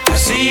hey,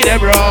 see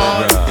them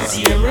run.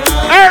 See them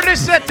run. Early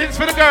settings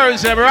for the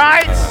girls, them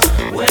right?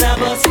 When I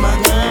bust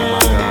my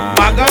gun,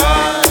 my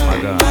God,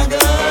 my God, my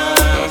God.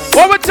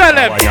 What we tell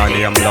them? Why your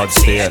name blood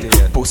stain?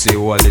 Pussy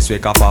hole this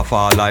week up a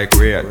fall like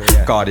rain.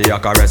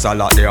 Cardiac arrest a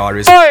lot they are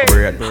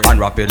brain. And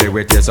rapidly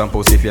with you some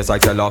pussy face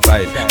like tell of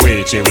fate.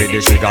 We chill with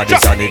this we got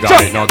this and the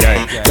guy no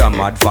gain. The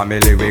mad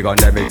family we gon'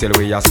 them it till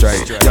we are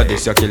straight. You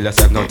this you kill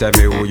yourself, no tell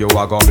me who you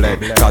are gon' blame.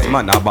 Cause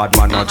man a bad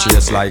man not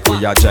chase like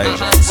we are change.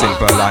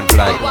 Simple and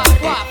plain.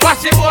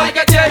 Watch the boy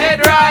get your head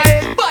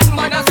right. Bad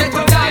man a say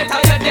tonight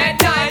and you're dead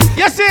night.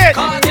 You see it?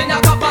 Caught in a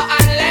copper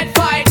and lead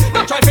fight.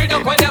 No try to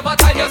duck whenever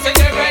time you see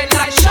the red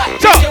light shine.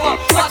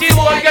 Watch the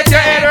boy get your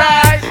head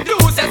right.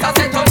 Losers a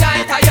say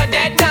tonight and you're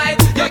dead night.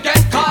 You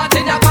get caught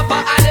in a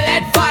copper and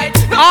lead fight.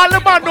 All the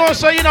man know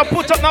so you know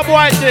put up no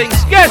boy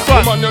things. Guess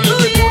what? Man, you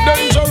living too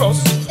dangerous,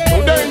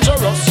 too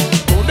dangerous,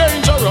 too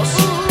dangerous.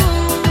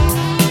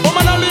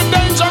 Woman, I live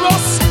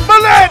dangerous. My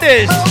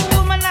ladies. Oh,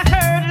 woman, I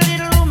heard a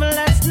little rumor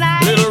last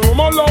night. Little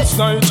rumor last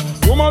night,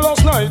 rumor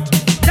last night.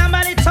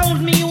 Somebody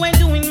told me you ain't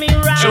doing me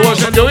right. She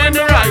wasn't doing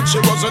the right. She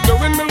wasn't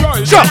doing me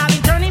right. Sure. I've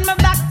been turning my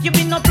back, you've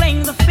been not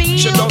playing the field.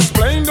 She just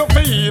playing the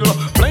field,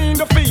 playing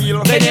the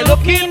field. Then you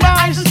look in my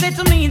eyes and say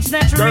to me it's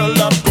natural. Girl,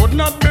 that could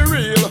not be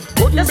real,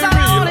 couldn't That's be all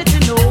I real. wanted to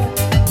know.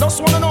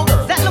 Just wanna know,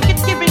 girl. That look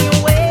it's giving you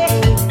away.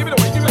 Give it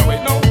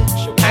away, no.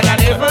 And I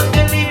never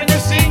believe in a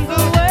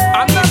single word.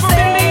 I never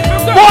believe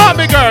in girl. What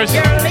me girls?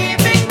 You're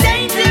living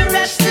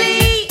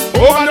dangerously.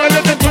 Oh, I'm not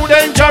living too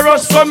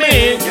dangerous for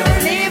me. You're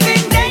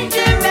living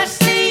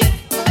dangerously.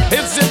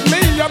 Is it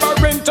me, I'm a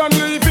rent and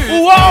leave it?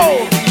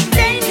 Whoa!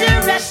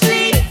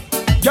 Dangerously.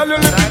 Girl, you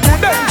living too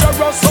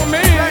dangerous for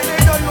me.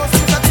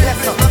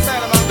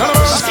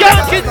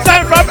 Skanking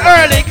time from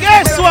early.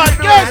 Guess what?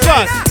 Guess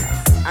what?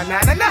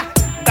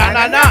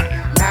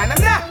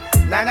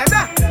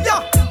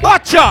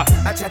 Watch out!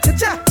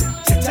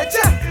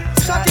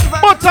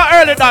 What's an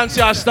early dance,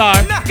 your star?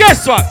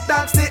 Guess what?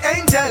 That's the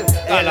angel.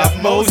 I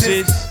love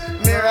Moses.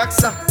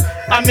 Miraxa.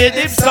 I made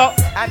him so.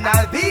 And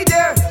I'll be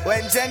there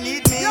when you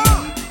need me.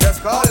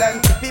 Just call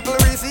and people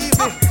receive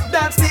me.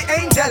 That's the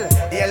angel.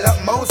 They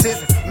love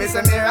Moses.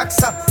 Mr.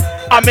 Miraxa.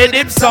 I made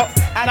him so.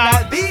 And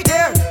I'll be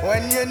there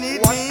when you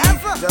need me.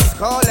 Just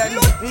call and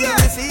people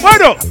receive me.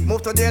 Where up?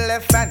 Move to the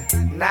left hand.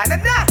 Na na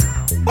na.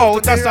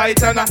 Out of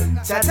sight and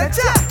Cha cha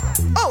cha.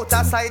 Out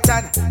of sight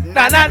and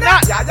na na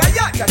na. ya ya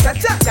ya. Cha cha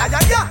cha. Ya ya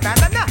ya. Na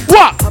na na.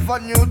 What? Have a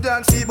new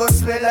dance, she bust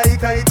smell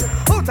like it.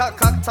 Out of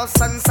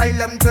cactus and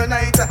asylum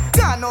tonight.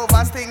 Gone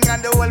over Sting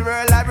and the whole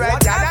world are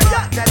bright. Ja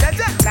ja ja ja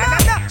ja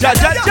ja Ja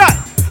ja ja.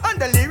 And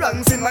the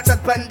lyrics in my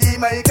chat pan the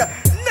mic.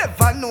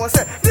 Never know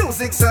say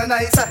music so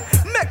nice.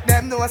 Make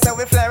them know say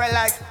we flare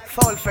like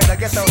foul feather.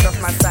 Get out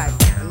of my sight.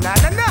 Na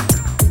na na.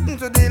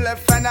 To the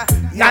left and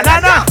Na na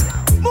na.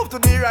 Move to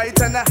the right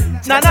and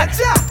Na na.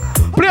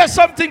 Play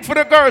something for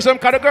the girls, cause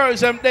the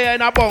girls there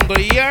in a bungle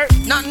here.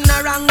 Nothing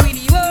wrong with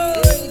you,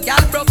 boy.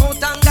 Girl broke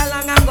out and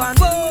galang and gone,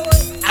 boy.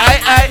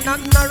 Aye.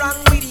 Nothing wrong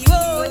with you,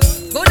 boy.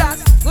 Good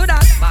as,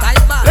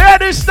 type back.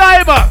 Ladies,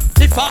 Tiber.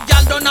 If a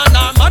girl done a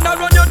norm and a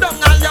run you down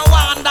and you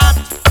want that.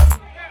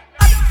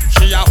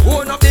 She a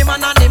own up the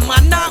man and the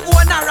man a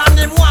own her and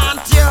him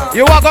want you.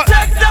 You walk up.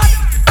 Take that.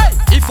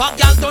 Hey. If a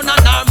girl done a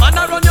norm and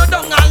a run you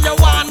down and you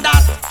want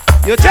that.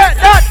 You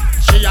take that.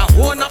 She a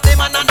own up the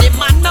man and the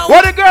man a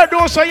What the girl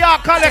do so you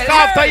collect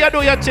after you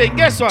do your thing?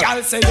 Guess what?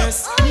 Girl say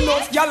yes.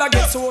 Enough gyal a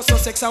get so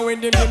sexy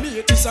when them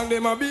meet this and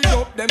them a big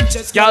up them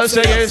chest. Girl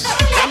say yes.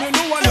 And you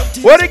know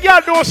what the girl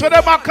do so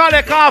them a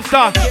collect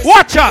after?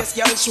 Watch out.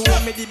 Girl show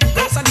me the big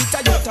house and it's a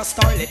Toyota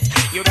Starlet.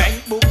 You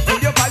bank book, pull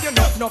your value,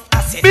 enough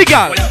asset. Big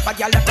girl. Well, if a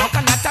girl a talk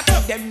and not to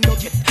them no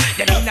get.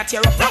 Them in a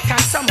tear up rock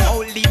and some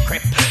holy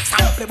crap.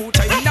 Sample boot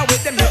in a way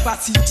them never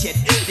see it yet.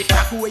 The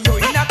fact where you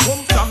in a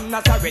come from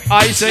Nazareth.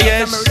 I say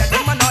yes.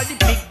 Them and all the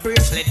big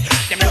bracelet.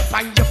 Them look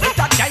on your foot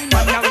a diamond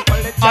and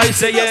collet. I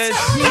say yes.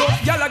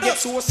 Y'all get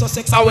so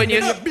sexy when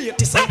you beat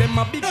this and them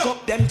a big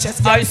up them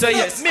chest. I say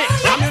yes.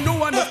 And you know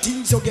what the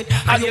things you get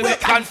and you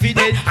get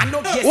confident. And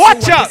no guess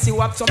watch out. See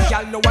what some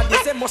girl know what they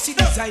say must see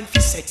design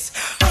for sex.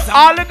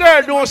 All the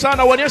girls know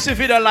son when you see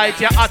video light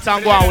you hot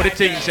and go on with the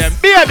things them.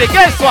 Baby,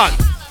 guess what?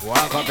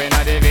 Walk up in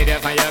the video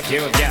for your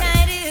cute girl.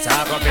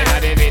 Talk up in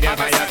the video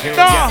for your cute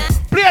girl. No,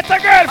 play it a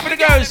girl for the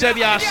girls them,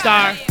 you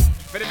star.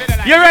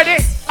 You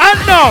ready? And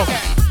now.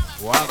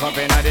 Walk up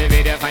in the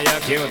video for your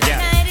cute girl.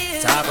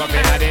 Talk up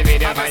in the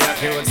video for your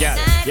cute girl.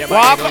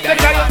 Walk up in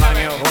the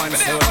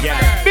video.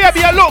 Baby,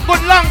 you look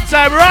good long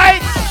time,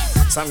 right?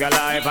 Some girl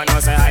life and know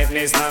say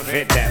hypeness not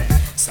fit them.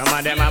 Some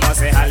of them I must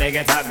say how they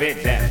get a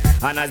bit them.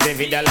 And as the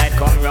video light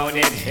come round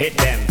it hit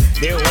them.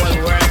 The whole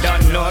world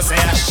don't know say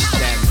I shit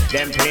them.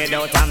 Them played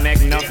out and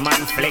make enough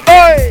man flick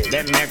them.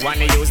 Them make one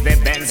to use the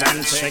Benz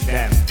and trick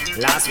them.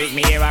 Last week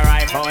me hear a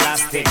rifle I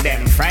stick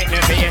them. Frighten me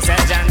for yourself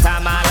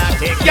Janta Mala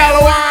kick them.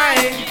 Girl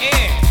wine.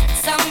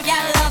 Some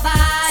gal love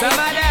I. Some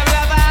of them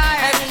love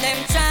I. And them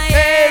try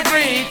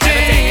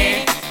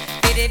everything.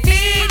 For the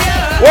video.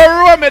 What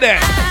room me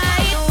there?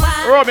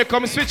 Romy,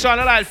 come switch on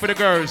the light for the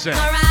girls. And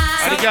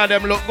the girl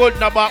them look good in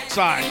the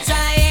backside.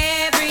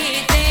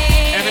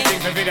 Everything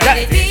for video.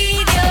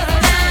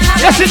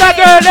 You see that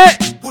girl there?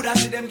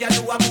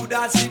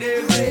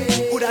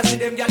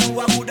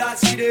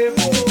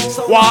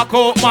 Walk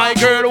out, my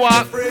girl,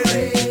 walk.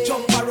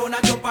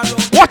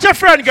 Watch your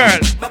friend, girl.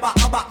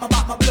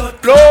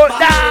 Blow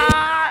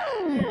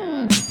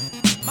down.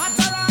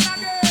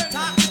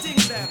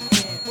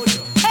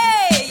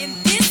 Hey, in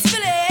this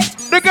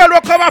village. The girl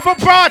will come out for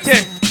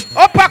party.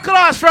 Upper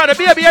class, Friday,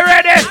 baby, you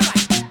ready?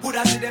 Good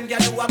as them,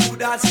 girl, you a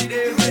good as see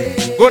them.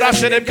 Good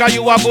as them, cause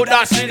you a good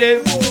as see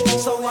them.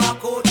 So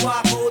walk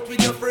out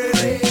with your friend.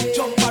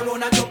 Jump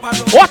around and jump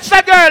around. Watch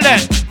the girl then.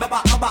 My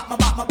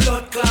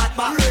blood clot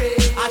back.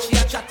 As she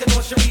a chat, you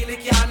know she really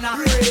can't knock.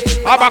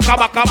 Back.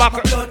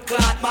 Blood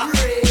clot back.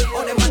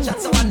 All them a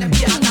chat, so on them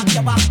can't knock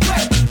your back.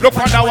 Look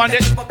on that one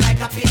there. Like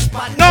a fish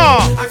pan. No.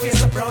 Her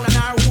face brown and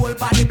her whole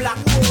body black.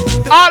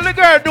 All the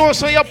girl do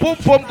so your pum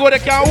pum good, they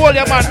can hold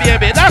your man,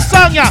 baby. That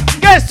song, yeah.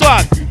 Guess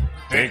what?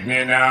 Pick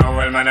me now,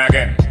 old man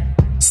again.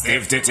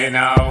 Stiff titty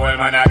now, old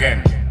man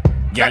again.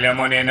 Girl your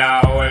money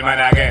now, old man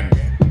again.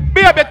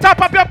 Baby, tap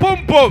up your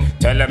pum pum.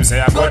 Tell them say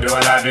I go do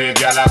all I do it,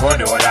 girl I go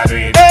do all I do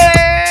it.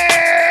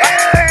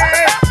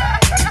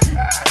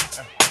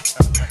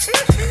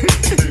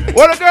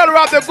 Well, the girl who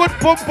have the good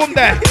pum pum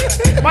there.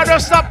 Man,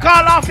 just stop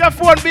call off your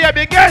phone,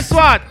 baby. Guess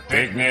what?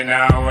 Pick me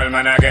now, old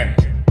man again.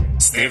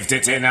 Stiff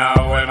titty now,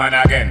 old man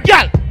again.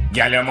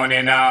 Girl your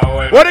money now,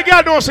 old. What the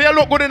girl do so you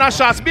look good in a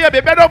shots,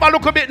 baby? Bend over,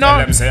 look a bit now.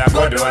 Tell them say I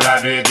go do all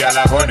I do it, girl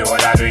I go do all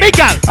I do it. Big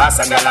girl. Ask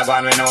some girl I go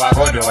and we know I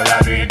go do all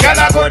I do it. Girl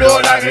I go do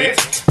all I do it,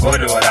 go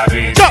do all I do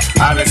it.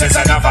 All this is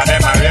enough of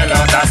them I real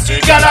on the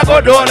street. Girl I go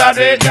do all I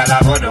do it, girl I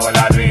go do all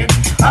I do it.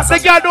 The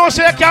girl don't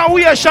say you can't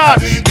wear shots.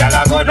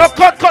 No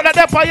cut that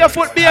up on your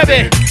foot,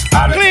 baby.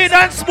 Clean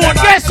and smooth.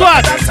 Guess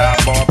what?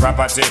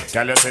 Property.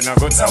 Girl, you see no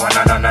good, so one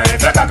and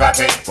if you got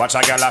it. Watch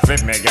a girl a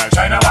flip me, girl.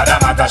 Try now what a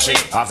matter she.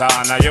 After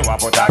honor you, I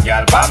put a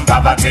girl bam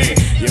poverty.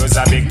 Use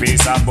a big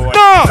piece of board.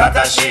 No. That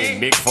a she.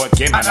 Big foot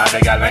Kim and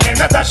the girl when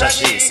in Natasha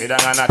she. Sit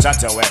down and a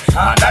chat away.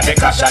 Under the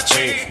cash a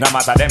tree. No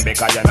matter them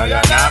because you know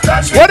you're not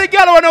catch. What the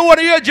girl wanna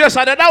wear your dress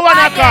and that one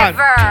I can.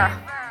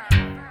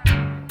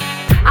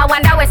 I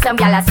wonder where some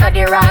gyal a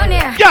study round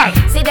here. Yeah.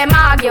 See them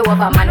argue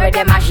over man where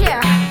them a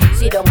share.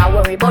 See don't a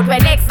worry about when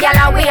next gyal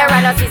a wear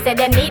and us say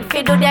them need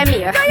fi do them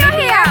here. Do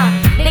you hear?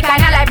 The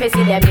kind of life me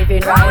see them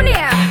living round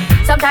here.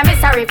 Sometimes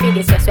it's sorry for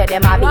this just where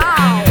them a be.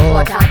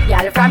 But hot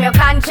gyal from your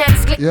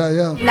conscience.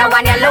 Yeah. Now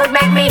when your load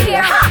make me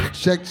hear.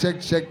 Check.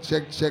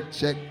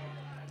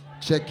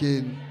 Check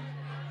in.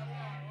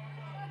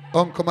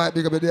 Uncle might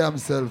big up the day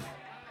himself.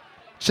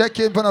 Check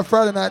in for a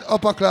Friday night,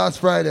 upper class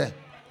Friday.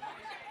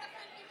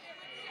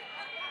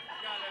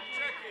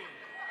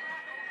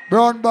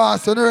 Brown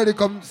boss, when you ready,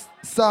 come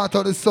start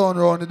out the sound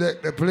around the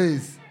deck there,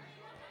 please.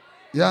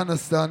 You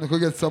understand? You could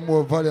get some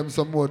more volume,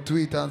 some more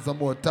tweet and some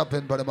more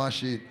tapping by the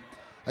machine.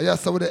 I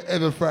just saw it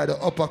every Friday,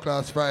 upper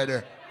class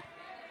Friday.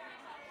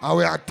 And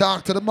we are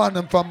talk to the man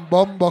them from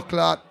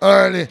Bumbleclot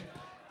early.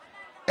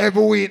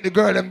 Every week the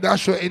girl them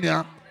dash in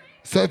here.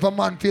 So if a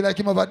man feel like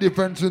him have a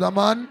difference with a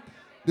man,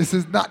 this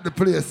is not the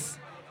place.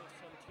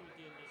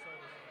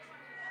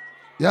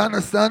 You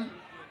understand?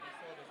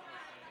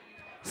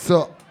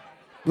 So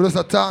we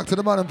just talk to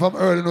the man from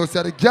early now,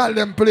 say the girl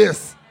them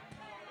place.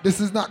 This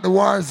is not the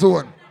war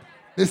zone.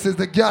 This is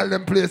the girl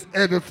them place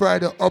every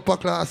Friday, upper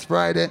class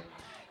Friday.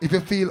 If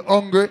you feel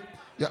hungry,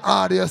 you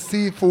order your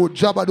seafood.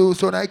 Jabba do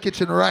so in the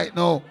kitchen right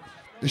now.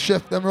 The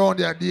chef them around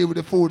there deal with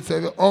the food. So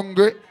if you're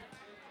hungry,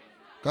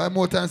 because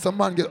more times some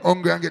man get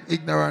hungry and get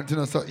ignorant, you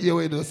know. So here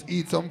we just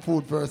eat some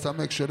food first and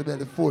make sure the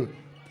belly full.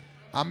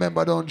 And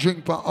remember, don't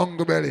drink for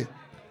hungry belly.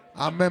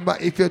 And remember,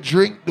 if you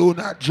drink, do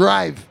not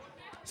drive.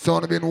 So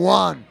only been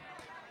one.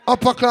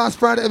 Upper class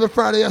Friday, every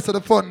Friday, yes,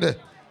 the fun day.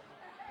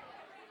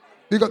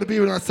 We got the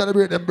people that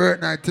celebrate their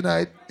birthday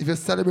tonight. If you're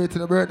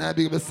celebrating a birthday,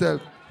 big up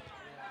yourself.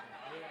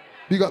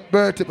 Big up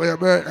birthday for your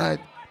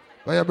birthday.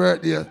 For your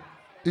birthday.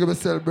 Big up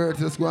yourself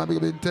birthday, just go and big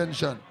up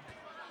intention.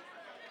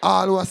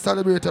 All who are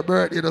celebrate a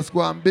birthday, just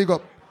go and big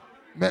up.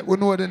 Make we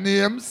know the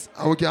names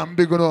and we can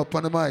big it up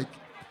on the mic.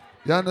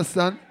 You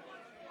understand?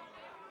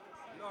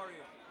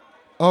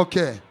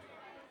 Okay.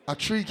 A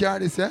 3 car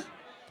this, eh?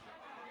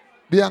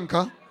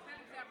 Bianca?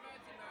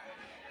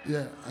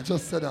 Yeah, I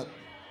just said that.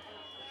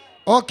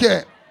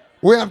 Okay.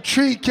 We have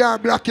 3 cars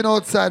blocking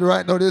outside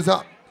right now.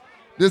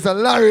 There's a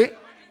lorry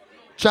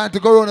trying to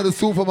go around to the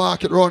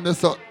supermarket around this.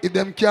 So if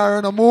them car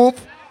on a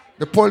move,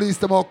 the police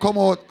them all come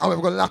out and we're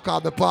going to lock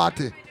out the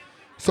party.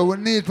 So we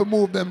need to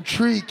move them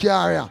 3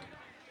 cars.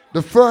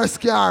 The first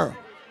car,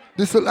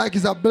 this look like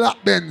it's a black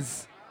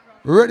Benz.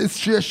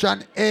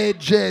 Registration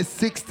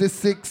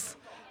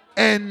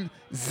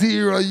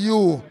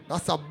AJ66N0U.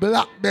 That's a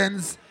black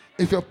Benz.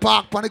 If you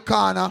park on the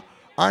corner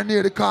or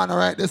near the corner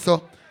right there,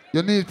 so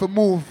you need to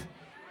move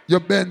your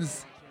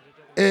Benz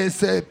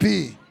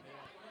ASAP.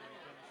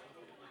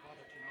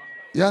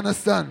 You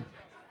understand?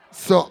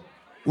 So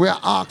we are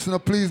asking you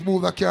please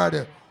move the car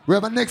there. We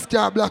have a next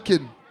car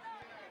blocking.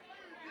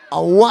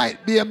 A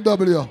white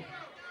BMW.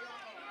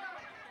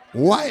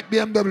 White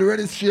BMW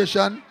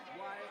registration.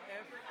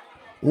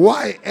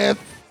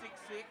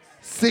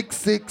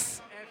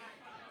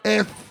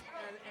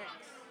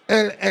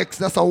 YF66FLX.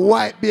 That's a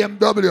white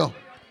BMW.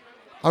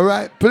 All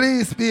right,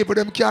 please, people,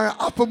 them carry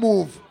up a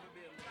move.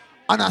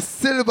 And a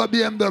silver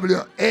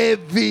BMW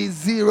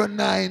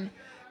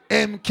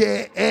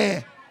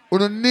AV09MKA. We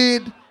don't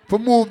need to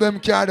move them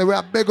car. We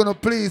are begging you,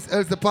 please,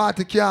 else the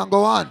party can't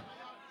go on.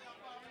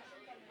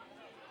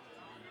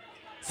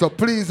 So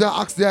please,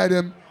 I ask the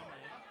item.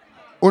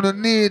 We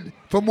don't need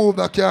to move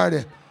the car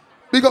there.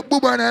 Big up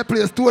Booba in that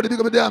place. Totally big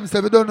up the damn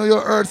self. If you don't know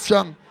your Earth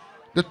Strong,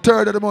 the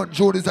 3rd of the month,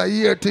 June, is a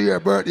year-to-year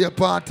birthday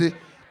party.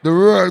 The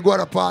world go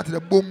to a party.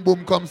 The boom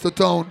boom comes to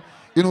town.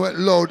 You know it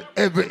loud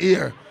every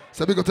year.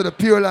 So big up to the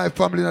Pure Life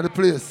family in the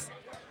place.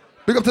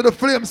 Big up to the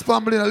Flames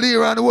family in the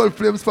Leroy and the whole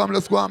Flames family.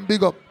 Let's go and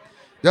big up.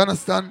 You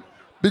understand?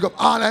 Big up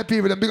all that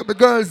people. Big up the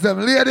girls them.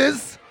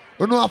 Ladies,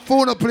 we know a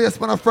phone a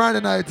place on a Friday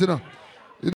night, you know.